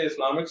سن رہے تھے،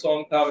 اسلامک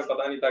سانگ تھا، ہمیں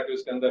پتا نہیں تھا کہ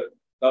اس کے اندر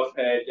لف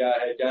ہے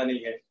کیا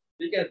نہیں ہے.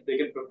 ٹھیک ہے.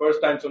 لیکن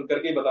فرسٹ ٹائم سن کر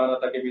کے ہی بتانا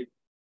تھا کہ بھی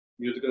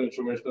म्यूजिकल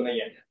इंस्ट्रूमेंट्स तो नहीं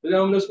है। तो जब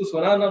हमने उसको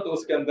सुना ना तो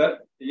उसके अंदर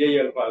यही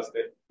अल्फाज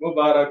थे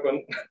मुबारकुन।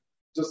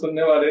 जो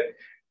सुनने वाले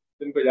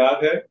जिनको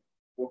याद है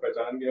वो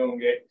पहचान गए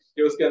होंगे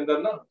कि उसके अंदर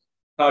ना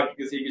था कि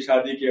किसी की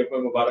शादी के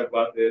ऊपर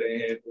मुबारकबाद दे रहे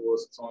हैं, तो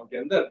उस सॉन्ग के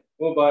अंदर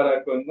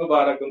मुबारकुन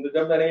मुबारकुन। तो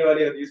जब मैंने ये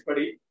वाली हदीस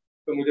पढ़ी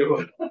तो मुझे वो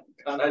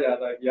गाना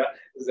याद आ गया,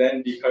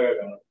 जैन दीखा का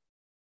गाना।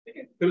 ठीक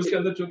है, फिर उसके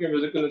अंदर चूंकि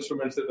म्यूजिकल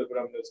इंस्ट्रूमेंट से तो फिर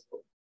हमने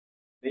उसको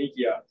नहीं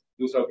किया,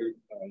 दूसरा कोई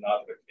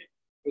नात रख ली,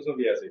 उसमें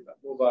भी ऐसे ही था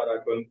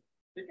मुबारकुन।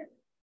 ठीक है,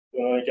 तो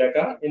उन्होंने क्या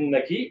कहा,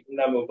 इन्नकी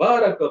न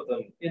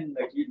मुबारकतुन,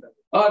 इन्नकी न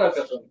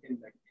मुबारकतुन,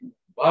 इन्नकी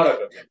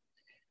मुबारकतुन।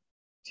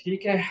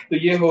 ठीक है, तो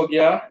ये हो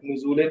गया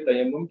नुज़ूल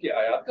तयम्मुम की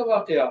आयत का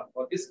वाकया।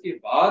 और इसके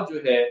बाद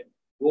जो है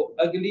वो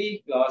अगली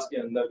क्लास के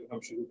अंदर जो हम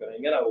शुरू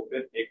करेंगे ना, वो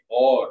फिर एक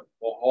और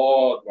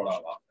बहुत बड़ा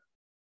वाकया,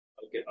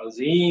 बल्कि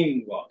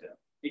अजीम वाकया।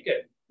 ठीक है,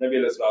 नबी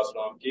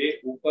अलैहिस्सलाम के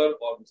ऊपर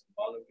और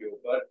मुसलमानों के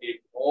ऊपर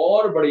एक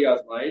और बड़ी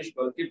आजमाइश,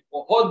 बल्कि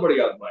बहुत बड़ी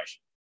आजमाइश,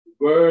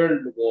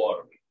 वर्ल्ड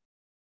वॉर।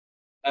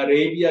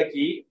 अरेबिया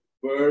की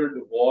वर्ल्ड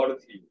वॉर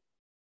थी।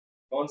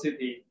 कौन सी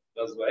थी?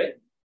 गज़वा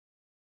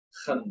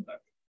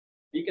खंदक।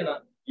 ठीक है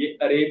ना, ये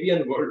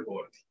अरेबियन वर्ल्ड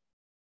वॉर थी।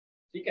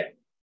 ठीक है,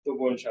 तो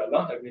वो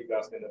इंशाल्लाह अगली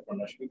क्लास के अंदर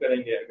पढ़ना शुरू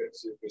करेंगे। अगर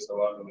किसी कोई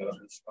सवाल वगैरह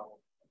पूछना हो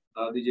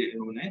बता दीजिए।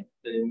 इन्होंने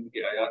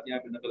इनकी आयत यहाँ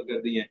पे नकल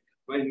कर दी हैं,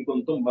 वइन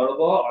कुंतुम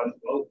मरदा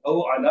औ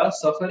अला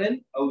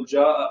सफरिन औ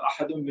जाअ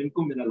अहदुम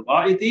मिनकुम मिनल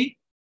गाइति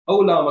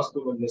औ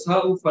लामस्तुमुन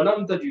निसाउ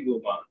फलम तजिदू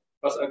माअन।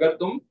 बस अगर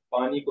तुम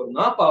पानी को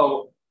ना पाओ,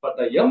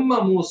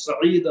 फतयम्ममू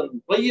सईदन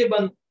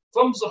तय्यबन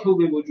फमसहू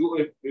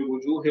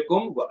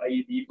बिवुजूहिकुम व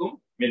अयदीकुम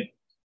मिन।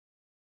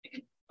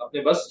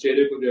 अपने बस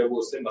चेहरे को जो है वो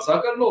उससे मसा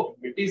कर लो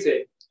मिट्टी से,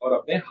 और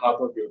अपने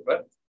हाथों के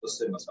ऊपर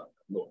उससे मसा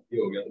कर लो।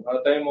 ये हो गया तुम्हारा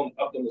तयम्मुम।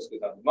 अब तुम उसके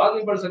साथ नमाज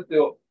भी पढ़ सकते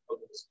हो और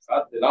तुम उसके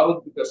साथ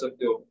तिलावत भी कर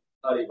सकते हो,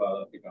 सारी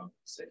इबादत के काम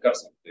से कर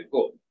सकते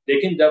हो।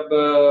 लेकिन जब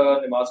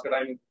नमाज का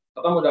टाइम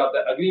खत्म हो जाता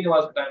है, अगली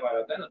नमाज का टाइम आ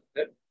जाता है ना,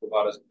 फिर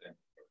दोबारा से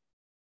तयम्मुम।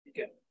 ठीक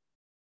है,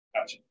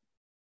 अच्छा,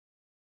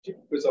 ठीक,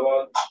 कोई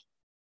सवाल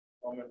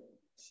कमेंट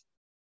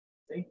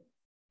नहीं?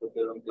 तो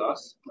फिर हम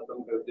क्लास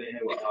खत्म करते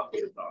हैं। वहाँ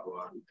पे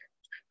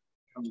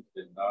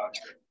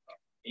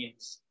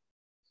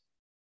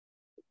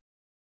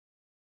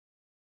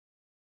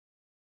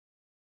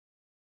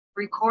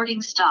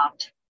Recording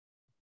stopped.